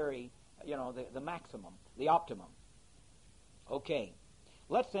showing the very the maximum, the optimum. Okay.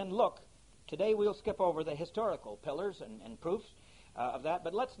 Let's then look. Today we'll skip over the historical pillars and proofs of that,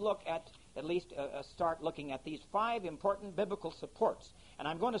 but let's look at least start looking at these 5 important biblical supports. And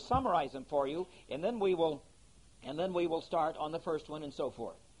I'm going to summarize them for you, and then we will start on the first one and so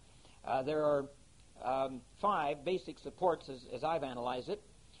forth. There are 5 basic supports as I've analyzed it.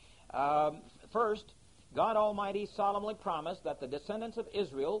 First, God Almighty solemnly promised that the descendants of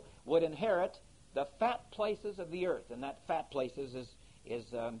Israel would inherit the fat places of the earth, and that fat places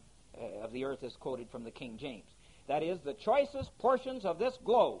of the earth is quoted from the King James. That is, the choicest portions of this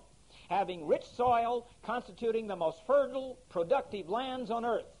globe, having rich soil, constituting the most fertile, productive lands on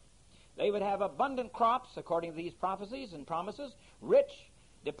earth. They would have abundant crops, according to these prophecies and promises, rich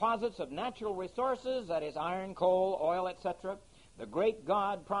deposits of natural resources, that is, iron, coal, oil, etc. The great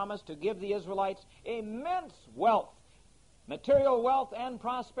God promised to give the Israelites immense wealth, material wealth and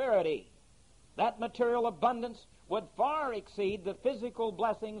prosperity. That material abundance would far exceed the physical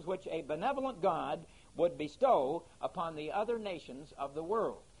blessings which a benevolent God would bestow upon the other nations of the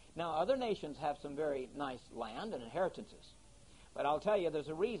world. Now, other nations have some very nice land and inheritances. But I'll tell you, there's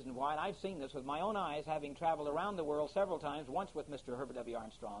a reason why, and I've seen this with my own eyes, having traveled around the world several times, once with Mr. Herbert W.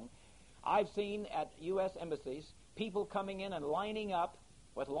 Armstrong. I've seen at U.S. embassies people coming in and lining up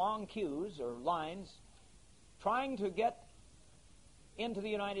with long queues or lines trying to get into the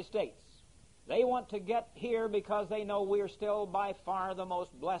United States. They want to get here because they know we're still by far the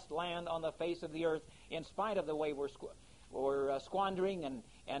most blessed land on the face of the earth, in spite of the way we're squandering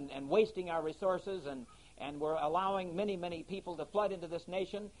and wasting our resources, and we're allowing many people to flood into this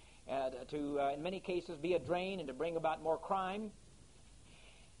nation to, in many cases, be a drain and to bring about more crime.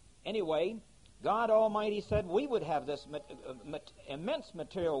 Anyway, God Almighty said we would have this immense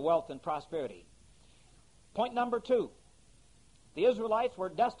material wealth and prosperity. Point number 2. The Israelites were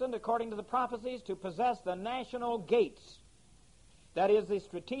destined, according to the prophecies, to possess the national gates. That is, the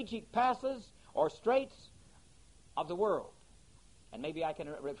strategic passes or straits of the world. And maybe I can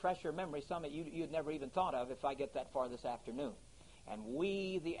refresh your memory, some that you'd never even thought of if I get that far this afternoon. And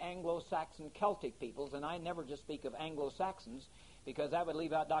we, the Anglo-Saxon Celtic peoples, and I never just speak of Anglo-Saxons, because that would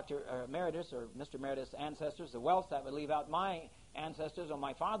leave out Dr. Meredith's or Mr. Meredith's ancestors, the Welsh. That would leave out my ancestors on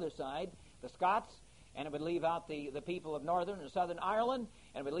my father's side, the Scots, and it would leave out the people of Northern and Southern Ireland,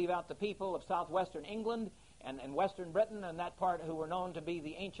 and it would leave out the people of southwestern England and western Britain, and that part who were known to be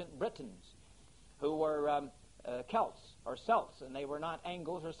the ancient Britons, who were Celts or Celts, and they were not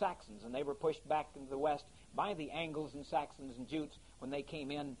Angles or Saxons, and they were pushed back into the west by the Angles and Saxons and Jutes when they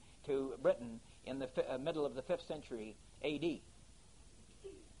came in to Britain in the middle of the 5th century A.D.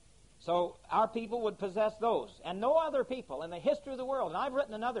 So our people would possess those, and no other people in the history of the world. And I've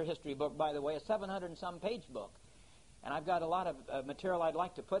written another history book, by the way, a 700 and some page book, and I've got a lot of material I'd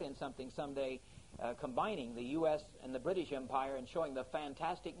like to put in something someday, combining the U.S. and the British Empire and showing the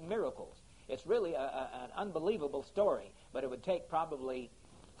fantastic miracles. It's really an unbelievable story, but it would take probably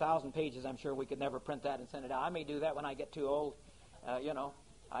 1,000 pages. I'm sure we could never print that and send it out. I may do that when I get too old.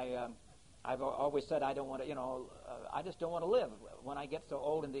 I've always said I don't want to, I just don't want to live when I get so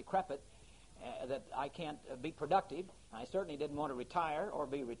old and decrepit that I can't be productive. I certainly didn't want to retire or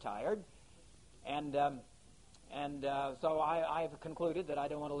be retired. And so I've concluded that I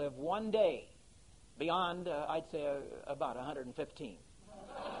don't want to live one day beyond, I'd say, about 115.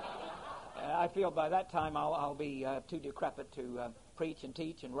 I feel by that time I'll be too decrepit to preach and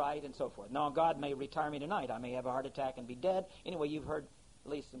teach and write and so forth. Now, God may retire me tonight. I may have a heart attack and be dead. Anyway, you've heard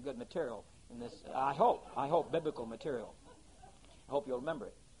at least some good material in this. I hope biblical material. I hope you'll remember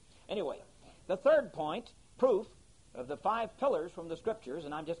it. Anyway, the third point, proof of the 5 pillars from the Scriptures,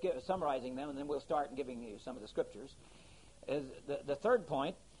 and I'm just summarizing them, and then we'll start giving you some of the Scriptures, is the third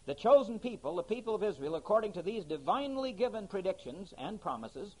point, the chosen people, the people of Israel, according to these divinely given predictions and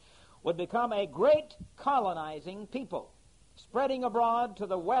promises, would become a great colonizing people, spreading abroad to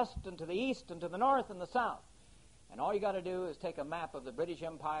the west and to the east and to the north and the south. And all you got to do is take a map of the British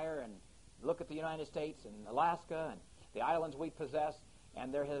Empire and look at the United States and Alaska and the islands we possess,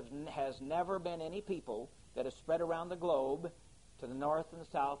 and there has never been any people that have spread around the globe to the north and the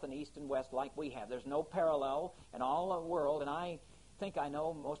south and east and west like we have. There's no parallel in all the world, and I think I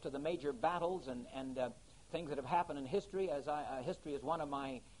know most of the major battles and things that have happened in history, as history is one of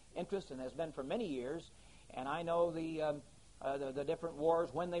my interests and has been for many years, and I know the different wars,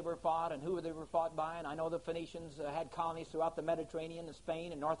 when they were fought and who they were fought by, and I know the Phoenicians had colonies throughout the Mediterranean and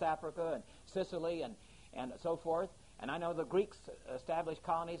Spain and North Africa and Sicily and so forth, and I know the Greeks established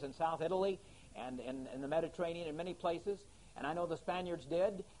colonies in South Italy and in the Mediterranean in many places, and I know the Spaniards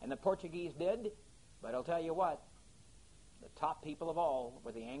did and the Portuguese did, but I'll tell you what, the top people of all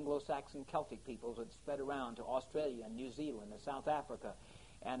were the Anglo-Saxon Celtic peoples that spread around to Australia and New Zealand and South Africa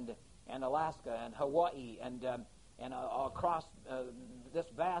and Alaska and Hawaii and across this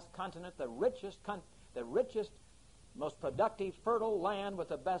vast continent, the richest, most productive, fertile land with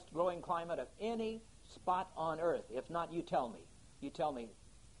the best growing climate of any spot on earth. If not, you tell me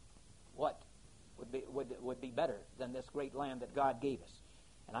what would be better than this great land that God gave us.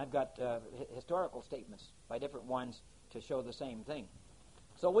 And I've got historical statements by different ones to show the same thing.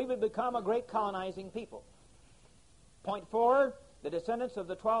 So we would become a great colonizing people. Point 4, the descendants of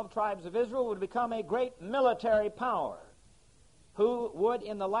the 12 tribes of Israel would become a great military power who would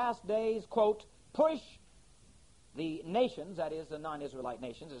in the last days, quote, push the nations, that is the non-Israelite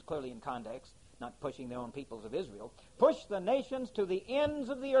nations, is clearly in context, not pushing their own peoples of Israel, push the nations to the ends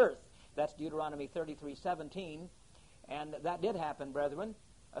of the earth. That's Deuteronomy 33:17. And that did happen, brethren,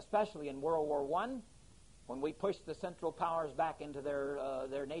 especially in World War I, when we pushed the Central Powers back into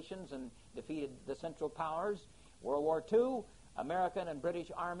their nations and defeated the Central Powers. World War II, American and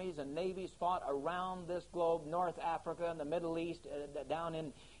British armies and navies fought around this globe, North Africa and the Middle East, down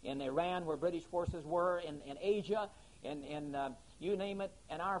in Iran where British forces were, in Asia, in you name it,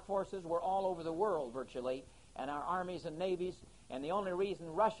 and our forces were all over the world virtually, and our armies and navies. And the only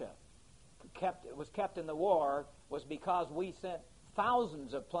reason Russia was kept in the war was because we sent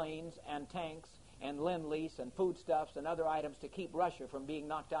thousands of planes and tanks and Lend-Lease and foodstuffs and other items to keep Russia from being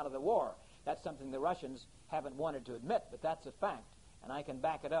knocked out of the war. That's something the Russians haven't wanted to admit, but that's a fact. And I can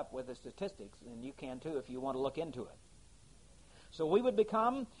back it up with the statistics, and you can too if you want to look into it. So we would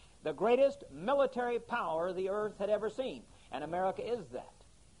become the greatest military power the earth had ever seen, and America is that.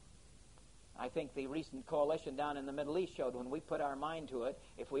 I think the recent coalition down in the Middle East showed when we put our mind to it,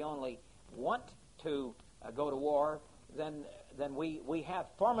 if we only want to go to war, then we have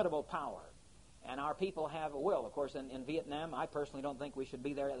formidable power. And our people have a will. Of course, in Vietnam, I personally don't think we should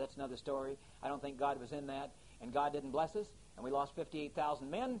be there. That's another story. I don't think God was in that. And God didn't bless us. And we lost 58,000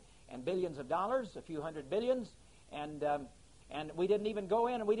 men and billions of dollars, a few hundred billions. And we didn't even go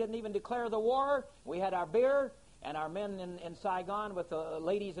in and we didn't even declare the war. We had our beer and our men in Saigon with the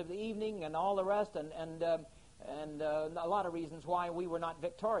ladies of the evening and all the rest. And a lot of reasons why we were not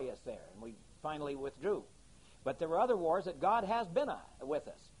victorious there. And we finally withdrew. But there were other wars that God has been with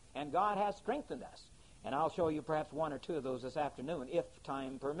us. And God has strengthened us. And I'll show you perhaps one or two of those this afternoon, if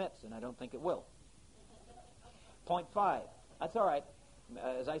time permits, and I don't think it will. Point 5. That's all right.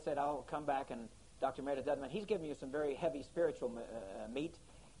 As I said, I'll come back, and Dr. Meredith Dudman, he's given you some very heavy spiritual meat,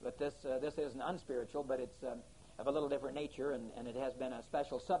 but this isn't unspiritual, but it's of a little different nature, and it has been a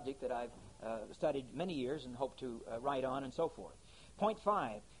special subject that I've studied many years and hope to write on and so forth. Point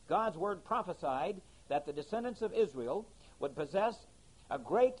 5. God's Word prophesied that the descendants of Israel would possess a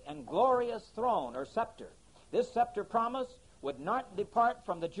great and glorious throne or scepter. This scepter promise would not depart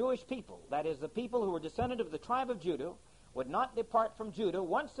from the Jewish people. That is, the people who were descendant of the tribe of Judah would not depart from Judah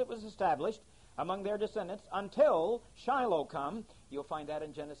once it was established among their descendants until Shiloh come. You'll find that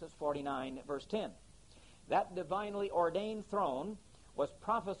in Genesis 49, verse 10. That divinely ordained throne was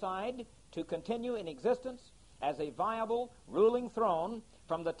prophesied to continue in existence as a viable ruling throne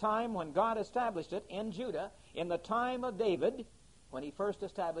from the time when God established it in Judah, in the time of David, when he first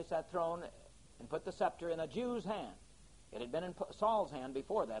established that throne and put the scepter in a Jew's hand. It had been in Saul's hand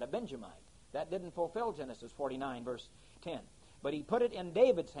before that, a Benjamite. That didn't fulfill Genesis 49, verse 10. But he put it in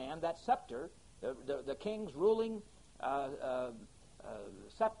David's hand, that scepter, the king's ruling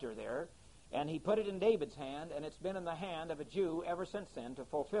scepter there, and he put it in David's hand, and it's been in the hand of a Jew ever since then to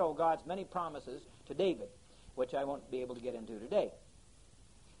fulfill God's many promises to David, which I won't be able to get into today.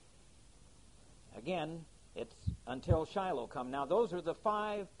 Again, it's until Shiloh come. Now, those are the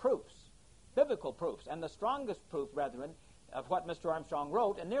 5 proofs, biblical proofs. And the strongest proof, brethren, of what Mr. Armstrong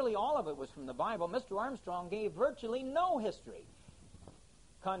wrote, and nearly all of it was from the Bible, Mr. Armstrong gave virtually no history.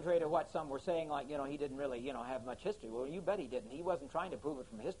 Contrary to what some were saying, like, he didn't really, have much history. Well, you bet he didn't. He wasn't trying to prove it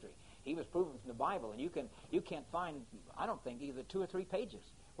from history. He was proving from the Bible. And you can't find, I don't think, either 2 or 3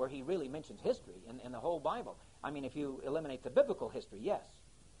 pages where he really mentions history in the whole Bible. I mean, if you eliminate the biblical history, yes.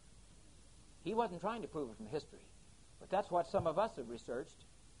 He wasn't trying to prove it from history. But that's what some of us have researched,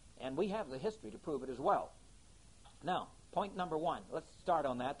 and we have the history to prove it as well. Now, point number 1. Let's start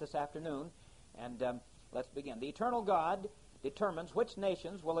on that this afternoon, and let's begin. The eternal God determines which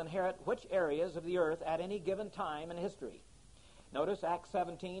nations will inherit which areas of the earth at any given time in history. Notice Acts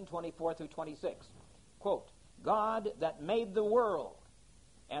 17, 24 through 26. Quote, God that made the world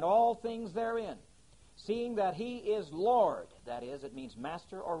and all things therein, seeing that he is Lord, that is, it means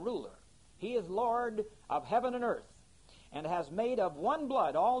master or ruler, he is Lord of heaven and earth, and has made of one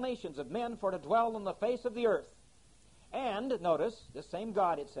blood all nations of men for to dwell on the face of the earth, And, notice, the same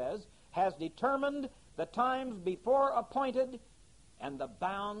God, it says, has determined the times before appointed and the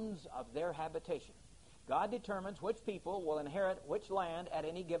bounds of their habitation. God determines which people will inherit which land at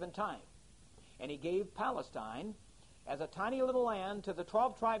any given time. And he gave Palestine as a tiny little land to the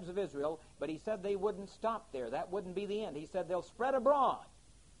 12 tribes of Israel, but he said they wouldn't stop there. That wouldn't be the end. He said they'll spread abroad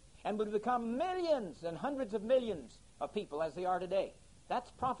and would become millions and hundreds of millions of people as they are today. That's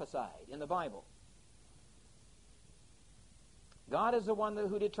prophesied in the Bible. God is the one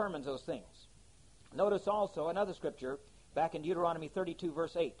who determines those things. Notice also another scripture back in Deuteronomy 32,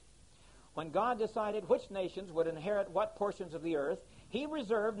 verse 8. When God decided which nations would inherit what portions of the earth, he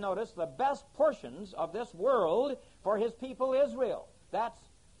reserved, notice, the best portions of this world for his people Israel. That's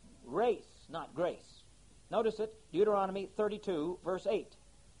race, not grace. Notice it, Deuteronomy 32, verse 8.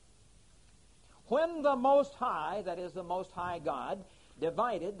 When the Most High, that is the Most High God,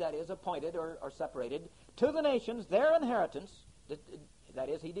 divided, that is appointed or separated, to the nations their inheritance, that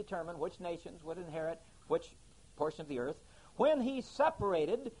is, he determined which nations would inherit which portion of the earth. When he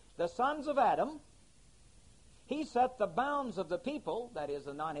separated the sons of Adam, he set the bounds of the people, that is,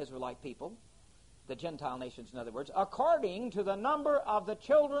 the non-Israelite people, the Gentile nations, in other words, according to the number of the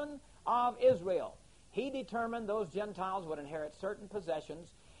children of Israel. He determined those Gentiles would inherit certain possessions,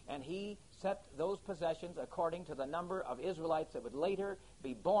 and he set those possessions according to the number of Israelites that would later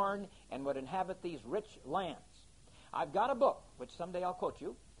be born and would inhabit these rich lands. I've got a book, which someday I'll quote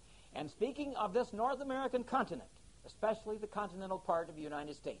you, and speaking of this North American continent, especially the continental part of the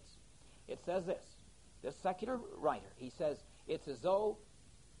United States, it says this secular writer, he says, it's as though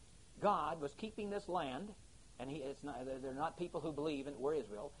God was keeping this land, and they're not people who believe in we're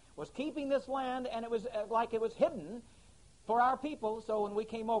Israel, was keeping this land, and it was like it was hidden for our people, so when we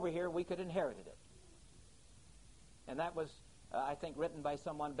came over here, we could inherit it. And that was, I think, written by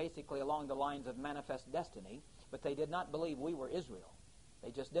someone basically along the lines of manifest destiny, but they did not believe we were Israel. They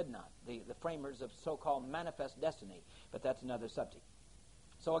just did not. The framers of so-called manifest destiny, but that's another subject.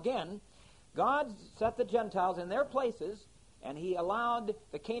 So again, God set the Gentiles in their places, and he allowed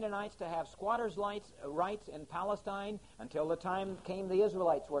the Canaanites to have squatters' rights in Palestine until the time came the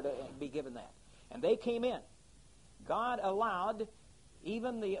Israelites were to be given that. And they came in. God allowed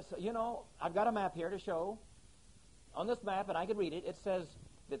even I've got a map here to show. On this map, and I could read it, it says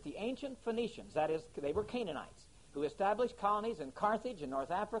that the ancient Phoenicians, that is, they were Canaanites, who established colonies in Carthage in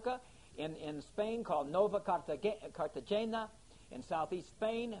North Africa, in Spain called Nova Cartagena, in southeast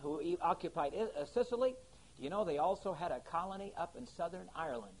Spain, who occupied Sicily. They also had a colony up in southern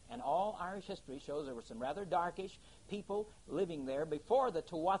Ireland. And all Irish history shows there were some rather darkish people living there before the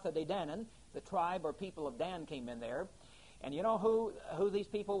Tuatha De Danann, the tribe or people of Dan, came in there. And you know who these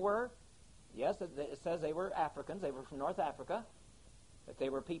people were? Yes, it says they were Africans. They were from North Africa. But they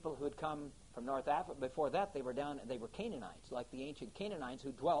were people who had come from North Africa. Before that, they were Canaanites, like the ancient Canaanites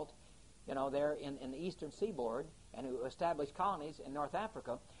who dwelt, there in the eastern seaboard and who established colonies in North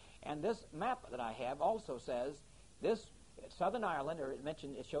Africa. And this map that I have also says this Southern Ireland, or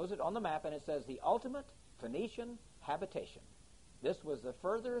it shows it on the map, and it says the ultimate Phoenician habitation. This was the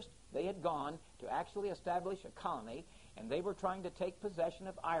furthest they had gone to actually establish a colony, and they were trying to take possession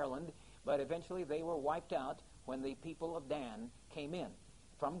of Ireland, but eventually they were wiped out when the people of Dan came in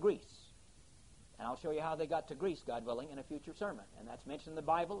from Greece. And I'll show you how they got to Greece, God willing, in a future sermon. And that's mentioned in the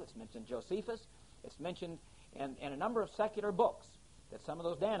Bible. It's mentioned in Josephus. It's mentioned in a number of secular books that some of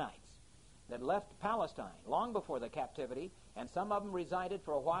those Danites that left Palestine long before the captivity, and some of them resided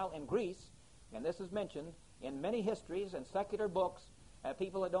for a while in Greece, and this is mentioned in many histories and secular books,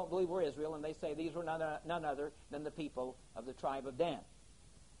 people that don't believe we're Israel, and they say these were none other than the people of the tribe of Dan.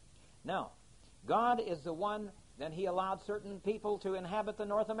 Now, God is the one, then he allowed certain people to inhabit the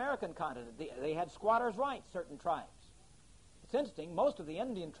North American continent. They had squatters' rights, certain tribes. It's interesting, most of the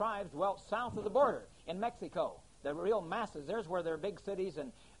Indian tribes dwelt south of the border in Mexico. The real masses, there's where their big cities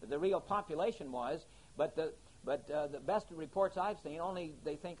and the real population was, but the best reports I've seen, only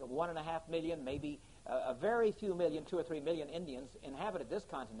they think of 1.5 million, maybe a very few million, 2 or 3 million Indians inhabited this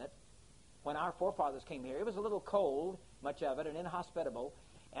continent when our forefathers came here. It was a little cold, much of it, and inhospitable,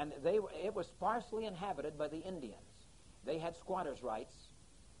 and it was sparsely inhabited by the Indians. They had squatters' rights,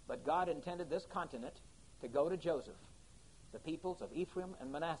 but God intended this continent to go to Joseph, the peoples of Ephraim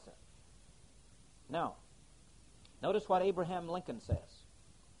and Manasseh. Now, notice what Abraham Lincoln says.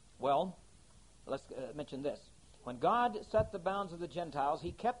 Well, let's mention this. When God set the bounds of the Gentiles,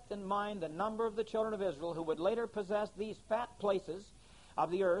 he kept in mind the number of the children of Israel who would later possess these fat places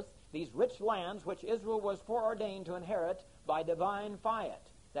of the earth, these rich lands which Israel was foreordained to inherit by divine fiat,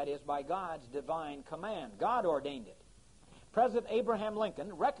 that is, by God's divine command. God ordained it. President Abraham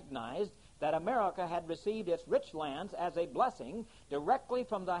Lincoln recognized that America had received its rich lands as a blessing directly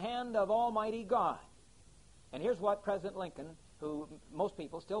from the hand of Almighty God. And here's what President Lincoln, who most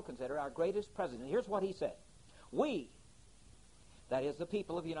people still consider our greatest president, here's what he said. We, that is the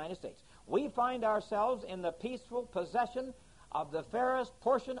people of the United States, we find ourselves in the peaceful possession of the fairest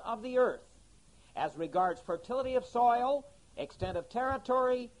portion of the earth as regards fertility of soil, extent of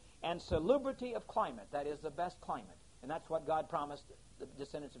territory, and salubrity of climate. That is the best climate. And that's what God promised the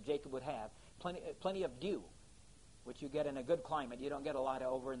descendants of Jacob would have. Plenty of dew, which you get in a good climate. You don't get a lot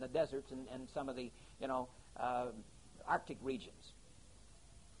of over in the deserts and some of the, Arctic regions.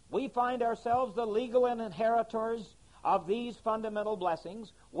 We find ourselves the legal inheritors of these fundamental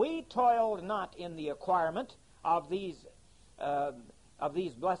blessings. We toiled not in the acquirement of these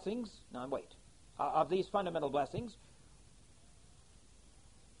blessings. Of these fundamental blessings.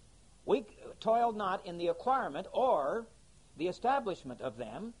 We toiled not in the acquirement or the establishment of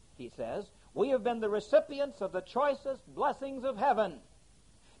them, he says. We have been the recipients of the choicest blessings of heaven.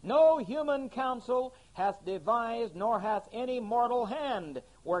 No human counsel hath devised, nor hath any mortal hand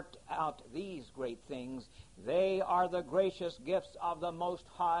worked out these great things. They are the gracious gifts of the Most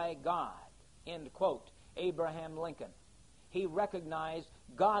High God. End quote. Abraham Lincoln. He recognized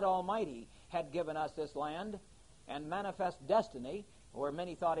God Almighty had given us this land, and manifest destiny, where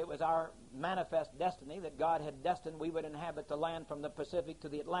many thought it was our manifest destiny that God had destined we would inhabit the land from the Pacific to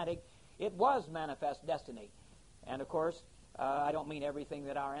the Atlantic. It was manifest destiny. And of course, I don't mean everything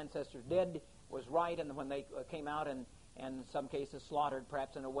that our ancestors did was right, and when they came out and in some cases slaughtered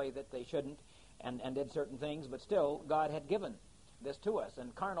perhaps in a way that they shouldn't and did certain things, but still God had given this to us.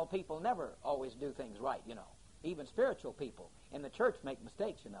 And carnal people never always do things right, Even spiritual people in the church make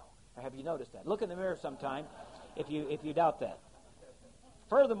mistakes, Or have you noticed that? Look in the mirror sometime if you doubt that.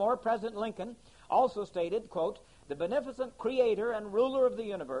 Furthermore, President Lincoln also stated, quote, the beneficent creator and ruler of the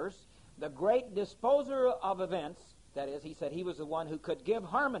universe, the great disposer of events, that is, he said he was the one who could give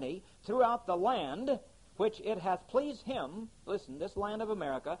harmony throughout the land, which it hath pleased him, listen, this land of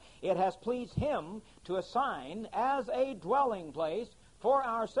America, it has pleased him to assign as a dwelling place for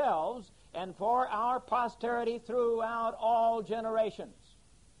ourselves and for our posterity throughout all generations.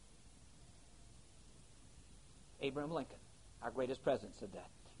 Abraham Lincoln, our greatest president, said that.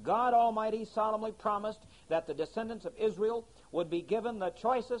 God Almighty solemnly promised that the descendants of Israel would be given the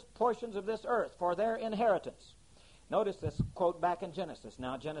choicest portions of this earth for their inheritance. Notice this quote back in Genesis.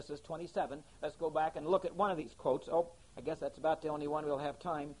 Now, Genesis 27. Let's go back and look at one of these quotes. Oh, I guess that's about the only one we'll have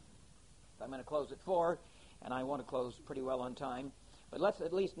time. I'm going to close at 4, and I want to close pretty well on time. But let's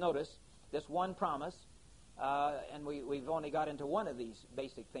at least notice this one promise. And we've only got into one of these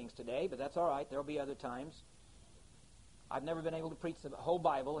basic things today, but that's all right. There will be other times. I've never been able to preach the whole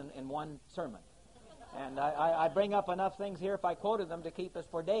Bible in one sermon. And I bring up enough things here if I quoted them to keep us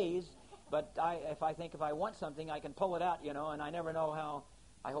for days. But if I want something, I can pull it out, and I never know how.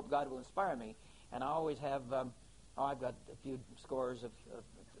 I hope God will inspire me. And I always have, I've got a few scores of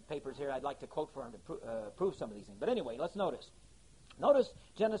papers here I'd like to quote for him to prove some of these things. But anyway, let's notice. Notice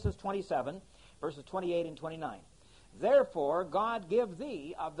Genesis 27, verses 28 and 29. Therefore God give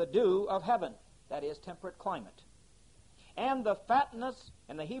thee of the dew of heaven, that is, temperate climate, and the fatness,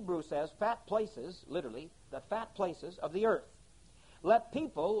 and the Hebrew says fat places, literally, the fat places of the earth. Let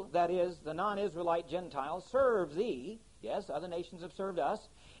people, that is, the non-Israelite Gentiles, serve thee. Yes, other nations have served us.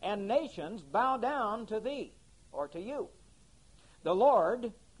 And nations bow down to thee, or to you. The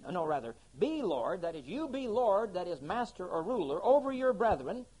Lord, be Lord, that is, you be Lord, that is, master or ruler, over your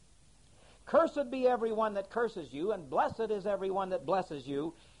brethren. Cursed be everyone that curses you, and blessed is everyone that blesses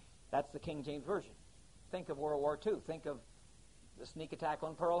you. That's the King James Version. Think of World War II. Think of the sneak attack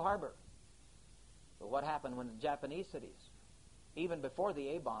on Pearl Harbor. But what happened when the Japanese cities, even before the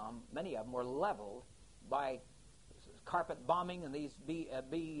A-bomb, many of them were leveled by carpet bombing and these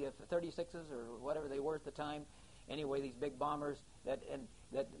B-36s or whatever they were at the time. Anyway, these big bombers that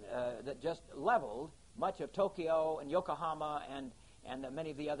just leveled much of Tokyo and Yokohama and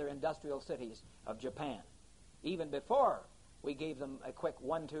many of the other industrial cities of Japan. Even before we gave them a quick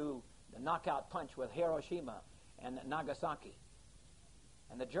 1-2 knockout punch with Hiroshima and Nagasaki.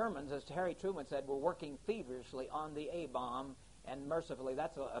 And the Germans, as Harry Truman said, were working feverishly on the A-bomb. And mercifully,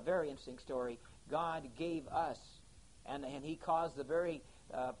 that's a very interesting story. God gave us, and he caused the very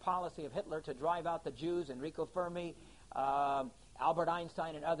policy of Hitler to drive out the Jews, Enrico Fermi, Albert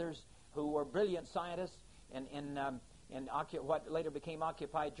Einstein, and others who were brilliant scientists in what later became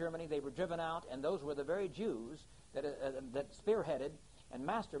occupied Germany. They were driven out, and those were the very Jews that spearheaded and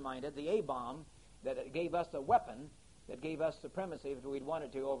masterminded the A-bomb that gave us the weapon that gave us supremacy if we'd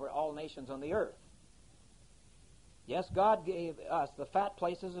wanted to over all nations on the earth. Yes, God gave us the fat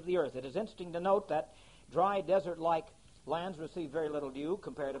places of the earth. It is interesting to note that dry desert-like lands receive very little dew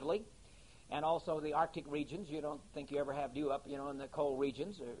comparatively, and also the Arctic regions. You don't think you ever have dew up, in the cold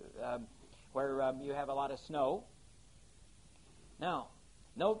regions where you have a lot of snow. Now,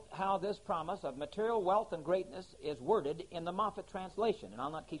 note how this promise of material wealth and greatness is worded in the Moffat translation, and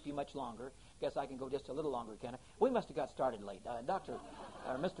I'll not keep you much longer. Guess I can go just a little longer, can I? We must have got started late.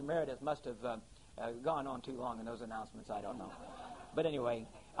 Mr. Meredith must have gone on too long in those announcements. I don't know. But anyway,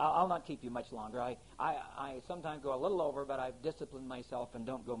 I'll not keep you much longer. I sometimes go a little over, but I've disciplined myself and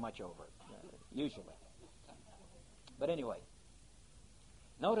don't go much over, usually. But anyway,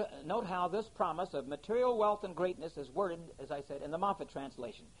 note how this promise of material wealth and greatness is worded, as I said, in the Moffat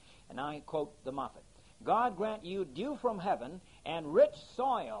translation. And I quote the Moffat. God grant you dew from heaven and rich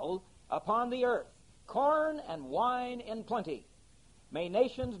soil upon the earth, corn and wine in plenty. May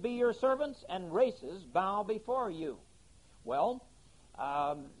nations be your servants and races bow before you. Well,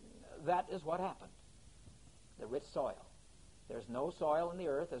 that is what happened. The rich soil. There's no soil in the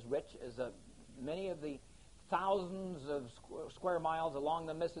earth as rich as many of the thousands of square miles along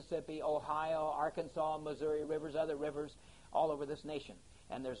the Mississippi, Ohio, Arkansas, Missouri rivers, other rivers all over this nation.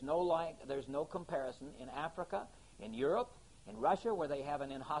 And there's no comparison in Africa, in Europe, in Russia, where they have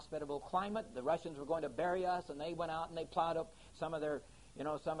an inhospitable climate. The Russians were going to bury us, and they went out and they plowed up some of their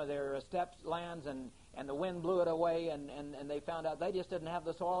steppe lands, and the wind blew it away, and they found out they just didn't have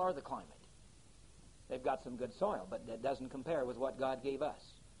the soil or the climate. They've got some good soil, but it doesn't compare with what God gave us.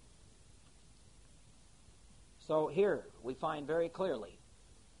 So here we find very clearly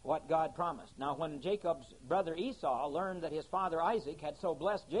what God promised. Now, when Jacob's brother Esau learned that his father Isaac had so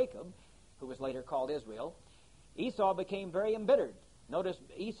blessed Jacob, who was later called Israel, Esau became very embittered. Notice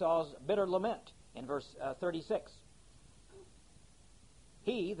Esau's bitter lament in verse 36.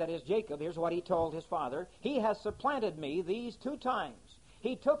 He, that is Jacob, here's what he told his father, he has supplanted me these 2 times.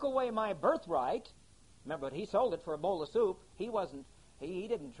 He took away my birthright. Remember, he sold it for a bowl of soup. He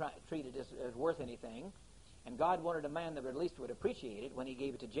didn't treat it as worth anything. And God wanted a man that at least would appreciate it when he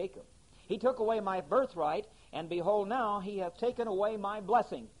gave it to Jacob. He took away my birthright, and behold, now he hath taken away my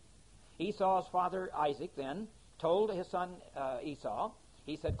blessing. Esau's father Isaac then told his son Esau,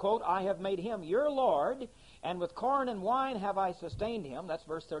 he said, quote, I have made him your Lord, and with corn and wine have I sustained him. That's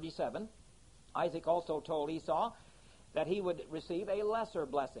verse 37. Isaac also told Esau that he would receive a lesser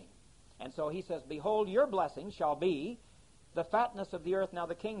blessing. And so he says, behold, your blessing shall be the fatness of the earth. Now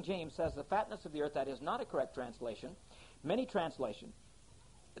the King James says the fatness of the earth. That is not a correct translation. Many translations,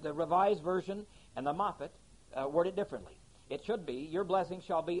 the Revised Version and the Moffat, word it differently. It should be, your blessing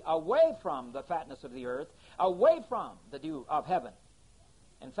shall be away from the fatness of the earth, away from the dew of heaven.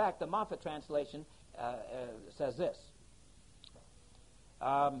 In fact, the Moffat translation says this.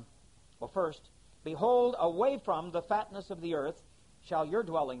 First, behold, away from the fatness of the earth shall your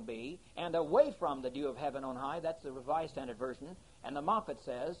dwelling be, and away from the dew of heaven on high. That's the Revised Standard Version. And the Moffat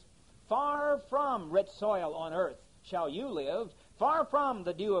says, far from rich soil on earth shall you live, far from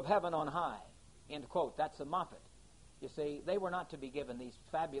the dew of heaven on high. End quote. That's the Moffat. You see, they were not to be given these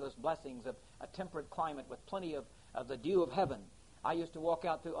fabulous blessings of a temperate climate with plenty of the dew of heaven. I used to walk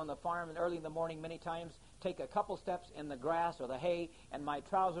out on the farm and early in the morning many times, take a couple steps in the grass or the hay, and my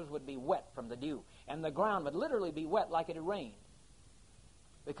trousers would be wet from the dew. And the ground would literally be wet like it had rained.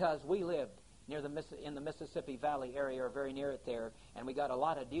 Because we lived in the Mississippi Valley area, or very near it there, and we got a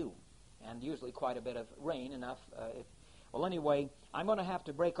lot of dew, and usually quite a bit of rain, enough. Well, anyway, I'm going to have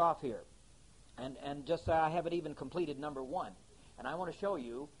to break off here. And just say I haven't even completed number 1. And I want to show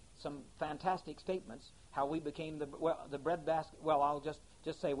you some fantastic statements, how we became the bread basket. Well, I'll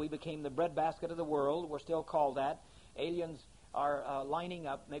just say we became the bread basket of the world. We're still called that. Aliens are lining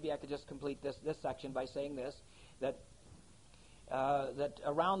up. Maybe I could just complete this section by saying this, that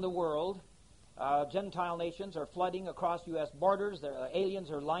around the world, Gentile nations are flooding across U.S. borders.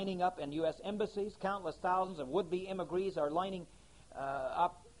 Aliens are lining up in U.S. embassies. Countless thousands of would-be immigrees are lining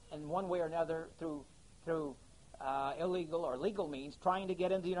up in one way or another through illegal or legal means, trying to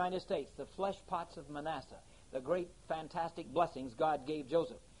get into the United States. The flesh pots of Manasseh, the great, fantastic blessings God gave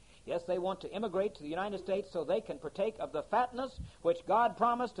Joseph. Yes, they want to immigrate to the United States so they can partake of the fatness which God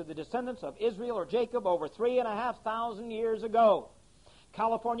promised to the descendants of Israel or Jacob over 3,500 years ago.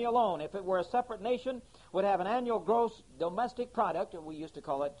 California alone, if it were a separate nation, would have an annual gross domestic product, or we used to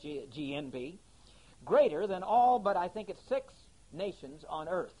call it GNP, greater than all but I think it's 6 nations on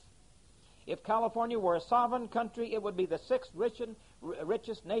earth. If California were a sovereign country, it would be the 6th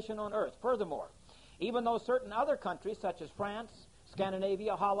richest nation on earth. Furthermore, even though certain other countries such as France,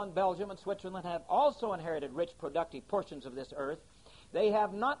 Scandinavia, Holland, Belgium, and Switzerland have also inherited rich, productive portions of this earth, they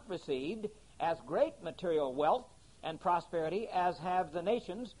have not received as great material wealth and prosperity, as have the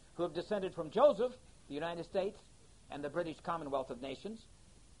nations who have descended from Joseph, the United States, and the British Commonwealth of Nations.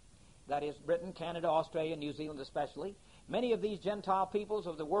 That is Britain, Canada, Australia, New Zealand especially. Many of these Gentile peoples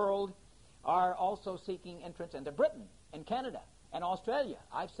of the world are also seeking entrance into Britain and Canada and Australia.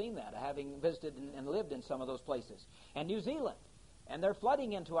 I've seen that, having visited and lived in some of those places. And New Zealand. And they're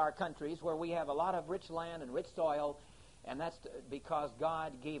flooding into our countries where we have a lot of rich land and rich soil, and that's because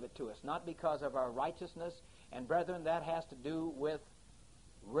God gave it to us, not because of our righteousness. And brethren, that has to do with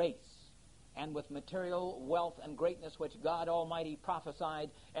race and with material wealth and greatness which God Almighty prophesied,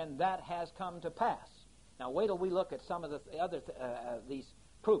 and that has come to pass. Now wait till we look at some of the other these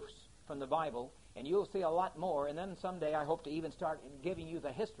proofs from the Bible, and you'll see a lot more, and then someday I hope to even start giving you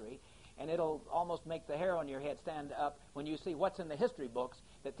the history, and it'll almost make the hair on your head stand up when you see what's in the history books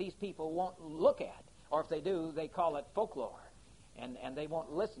that these people won't look at, or if they do, they call it folklore. And they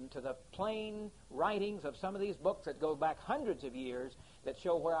won't listen to the plain writings of some of these books that go back hundreds of years that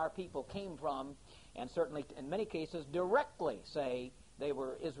show where our people came from, and certainly in many cases directly say they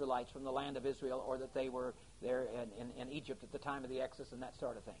were Israelites from the land of Israel, or that they were there in Egypt at the time of the Exodus and that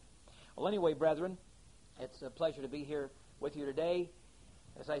sort of thing. Well, anyway, brethren, it's a pleasure to be here with you today.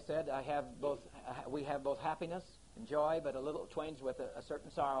 As I said, we have both happiness and joy, but a little twanged with a certain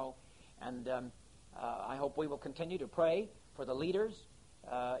sorrow, and I hope we will continue to pray for the leaders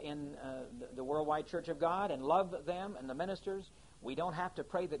in the worldwide Church of God and love them and the ministers. We don't have to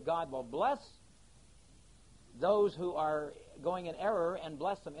pray that God will bless those who are going in error and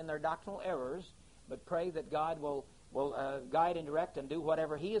bless them in their doctrinal errors, but pray that God will guide and direct and do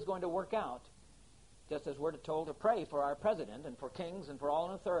whatever He is going to work out, just as we're told to pray for our president and for kings and for all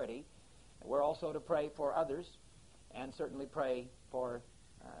in authority. We're also to pray for others, and certainly pray for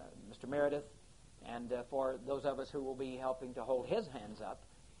Mr. Meredith, and for those of us who will be helping to hold his hands up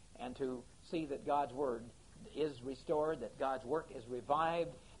and to see that God's Word is restored, that God's work is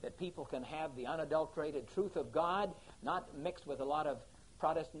revived, that people can have the unadulterated truth of God, not mixed with a lot of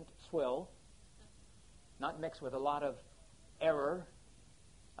Protestant swill, not mixed with a lot of error,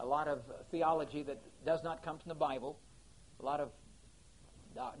 a lot of theology that does not come from the Bible, a lot of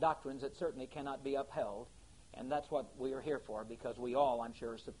doctrines that certainly cannot be upheld. And that's what we are here for, because we all, I'm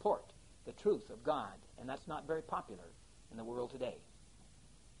sure, support the truth of God, and that's not very popular in the world today.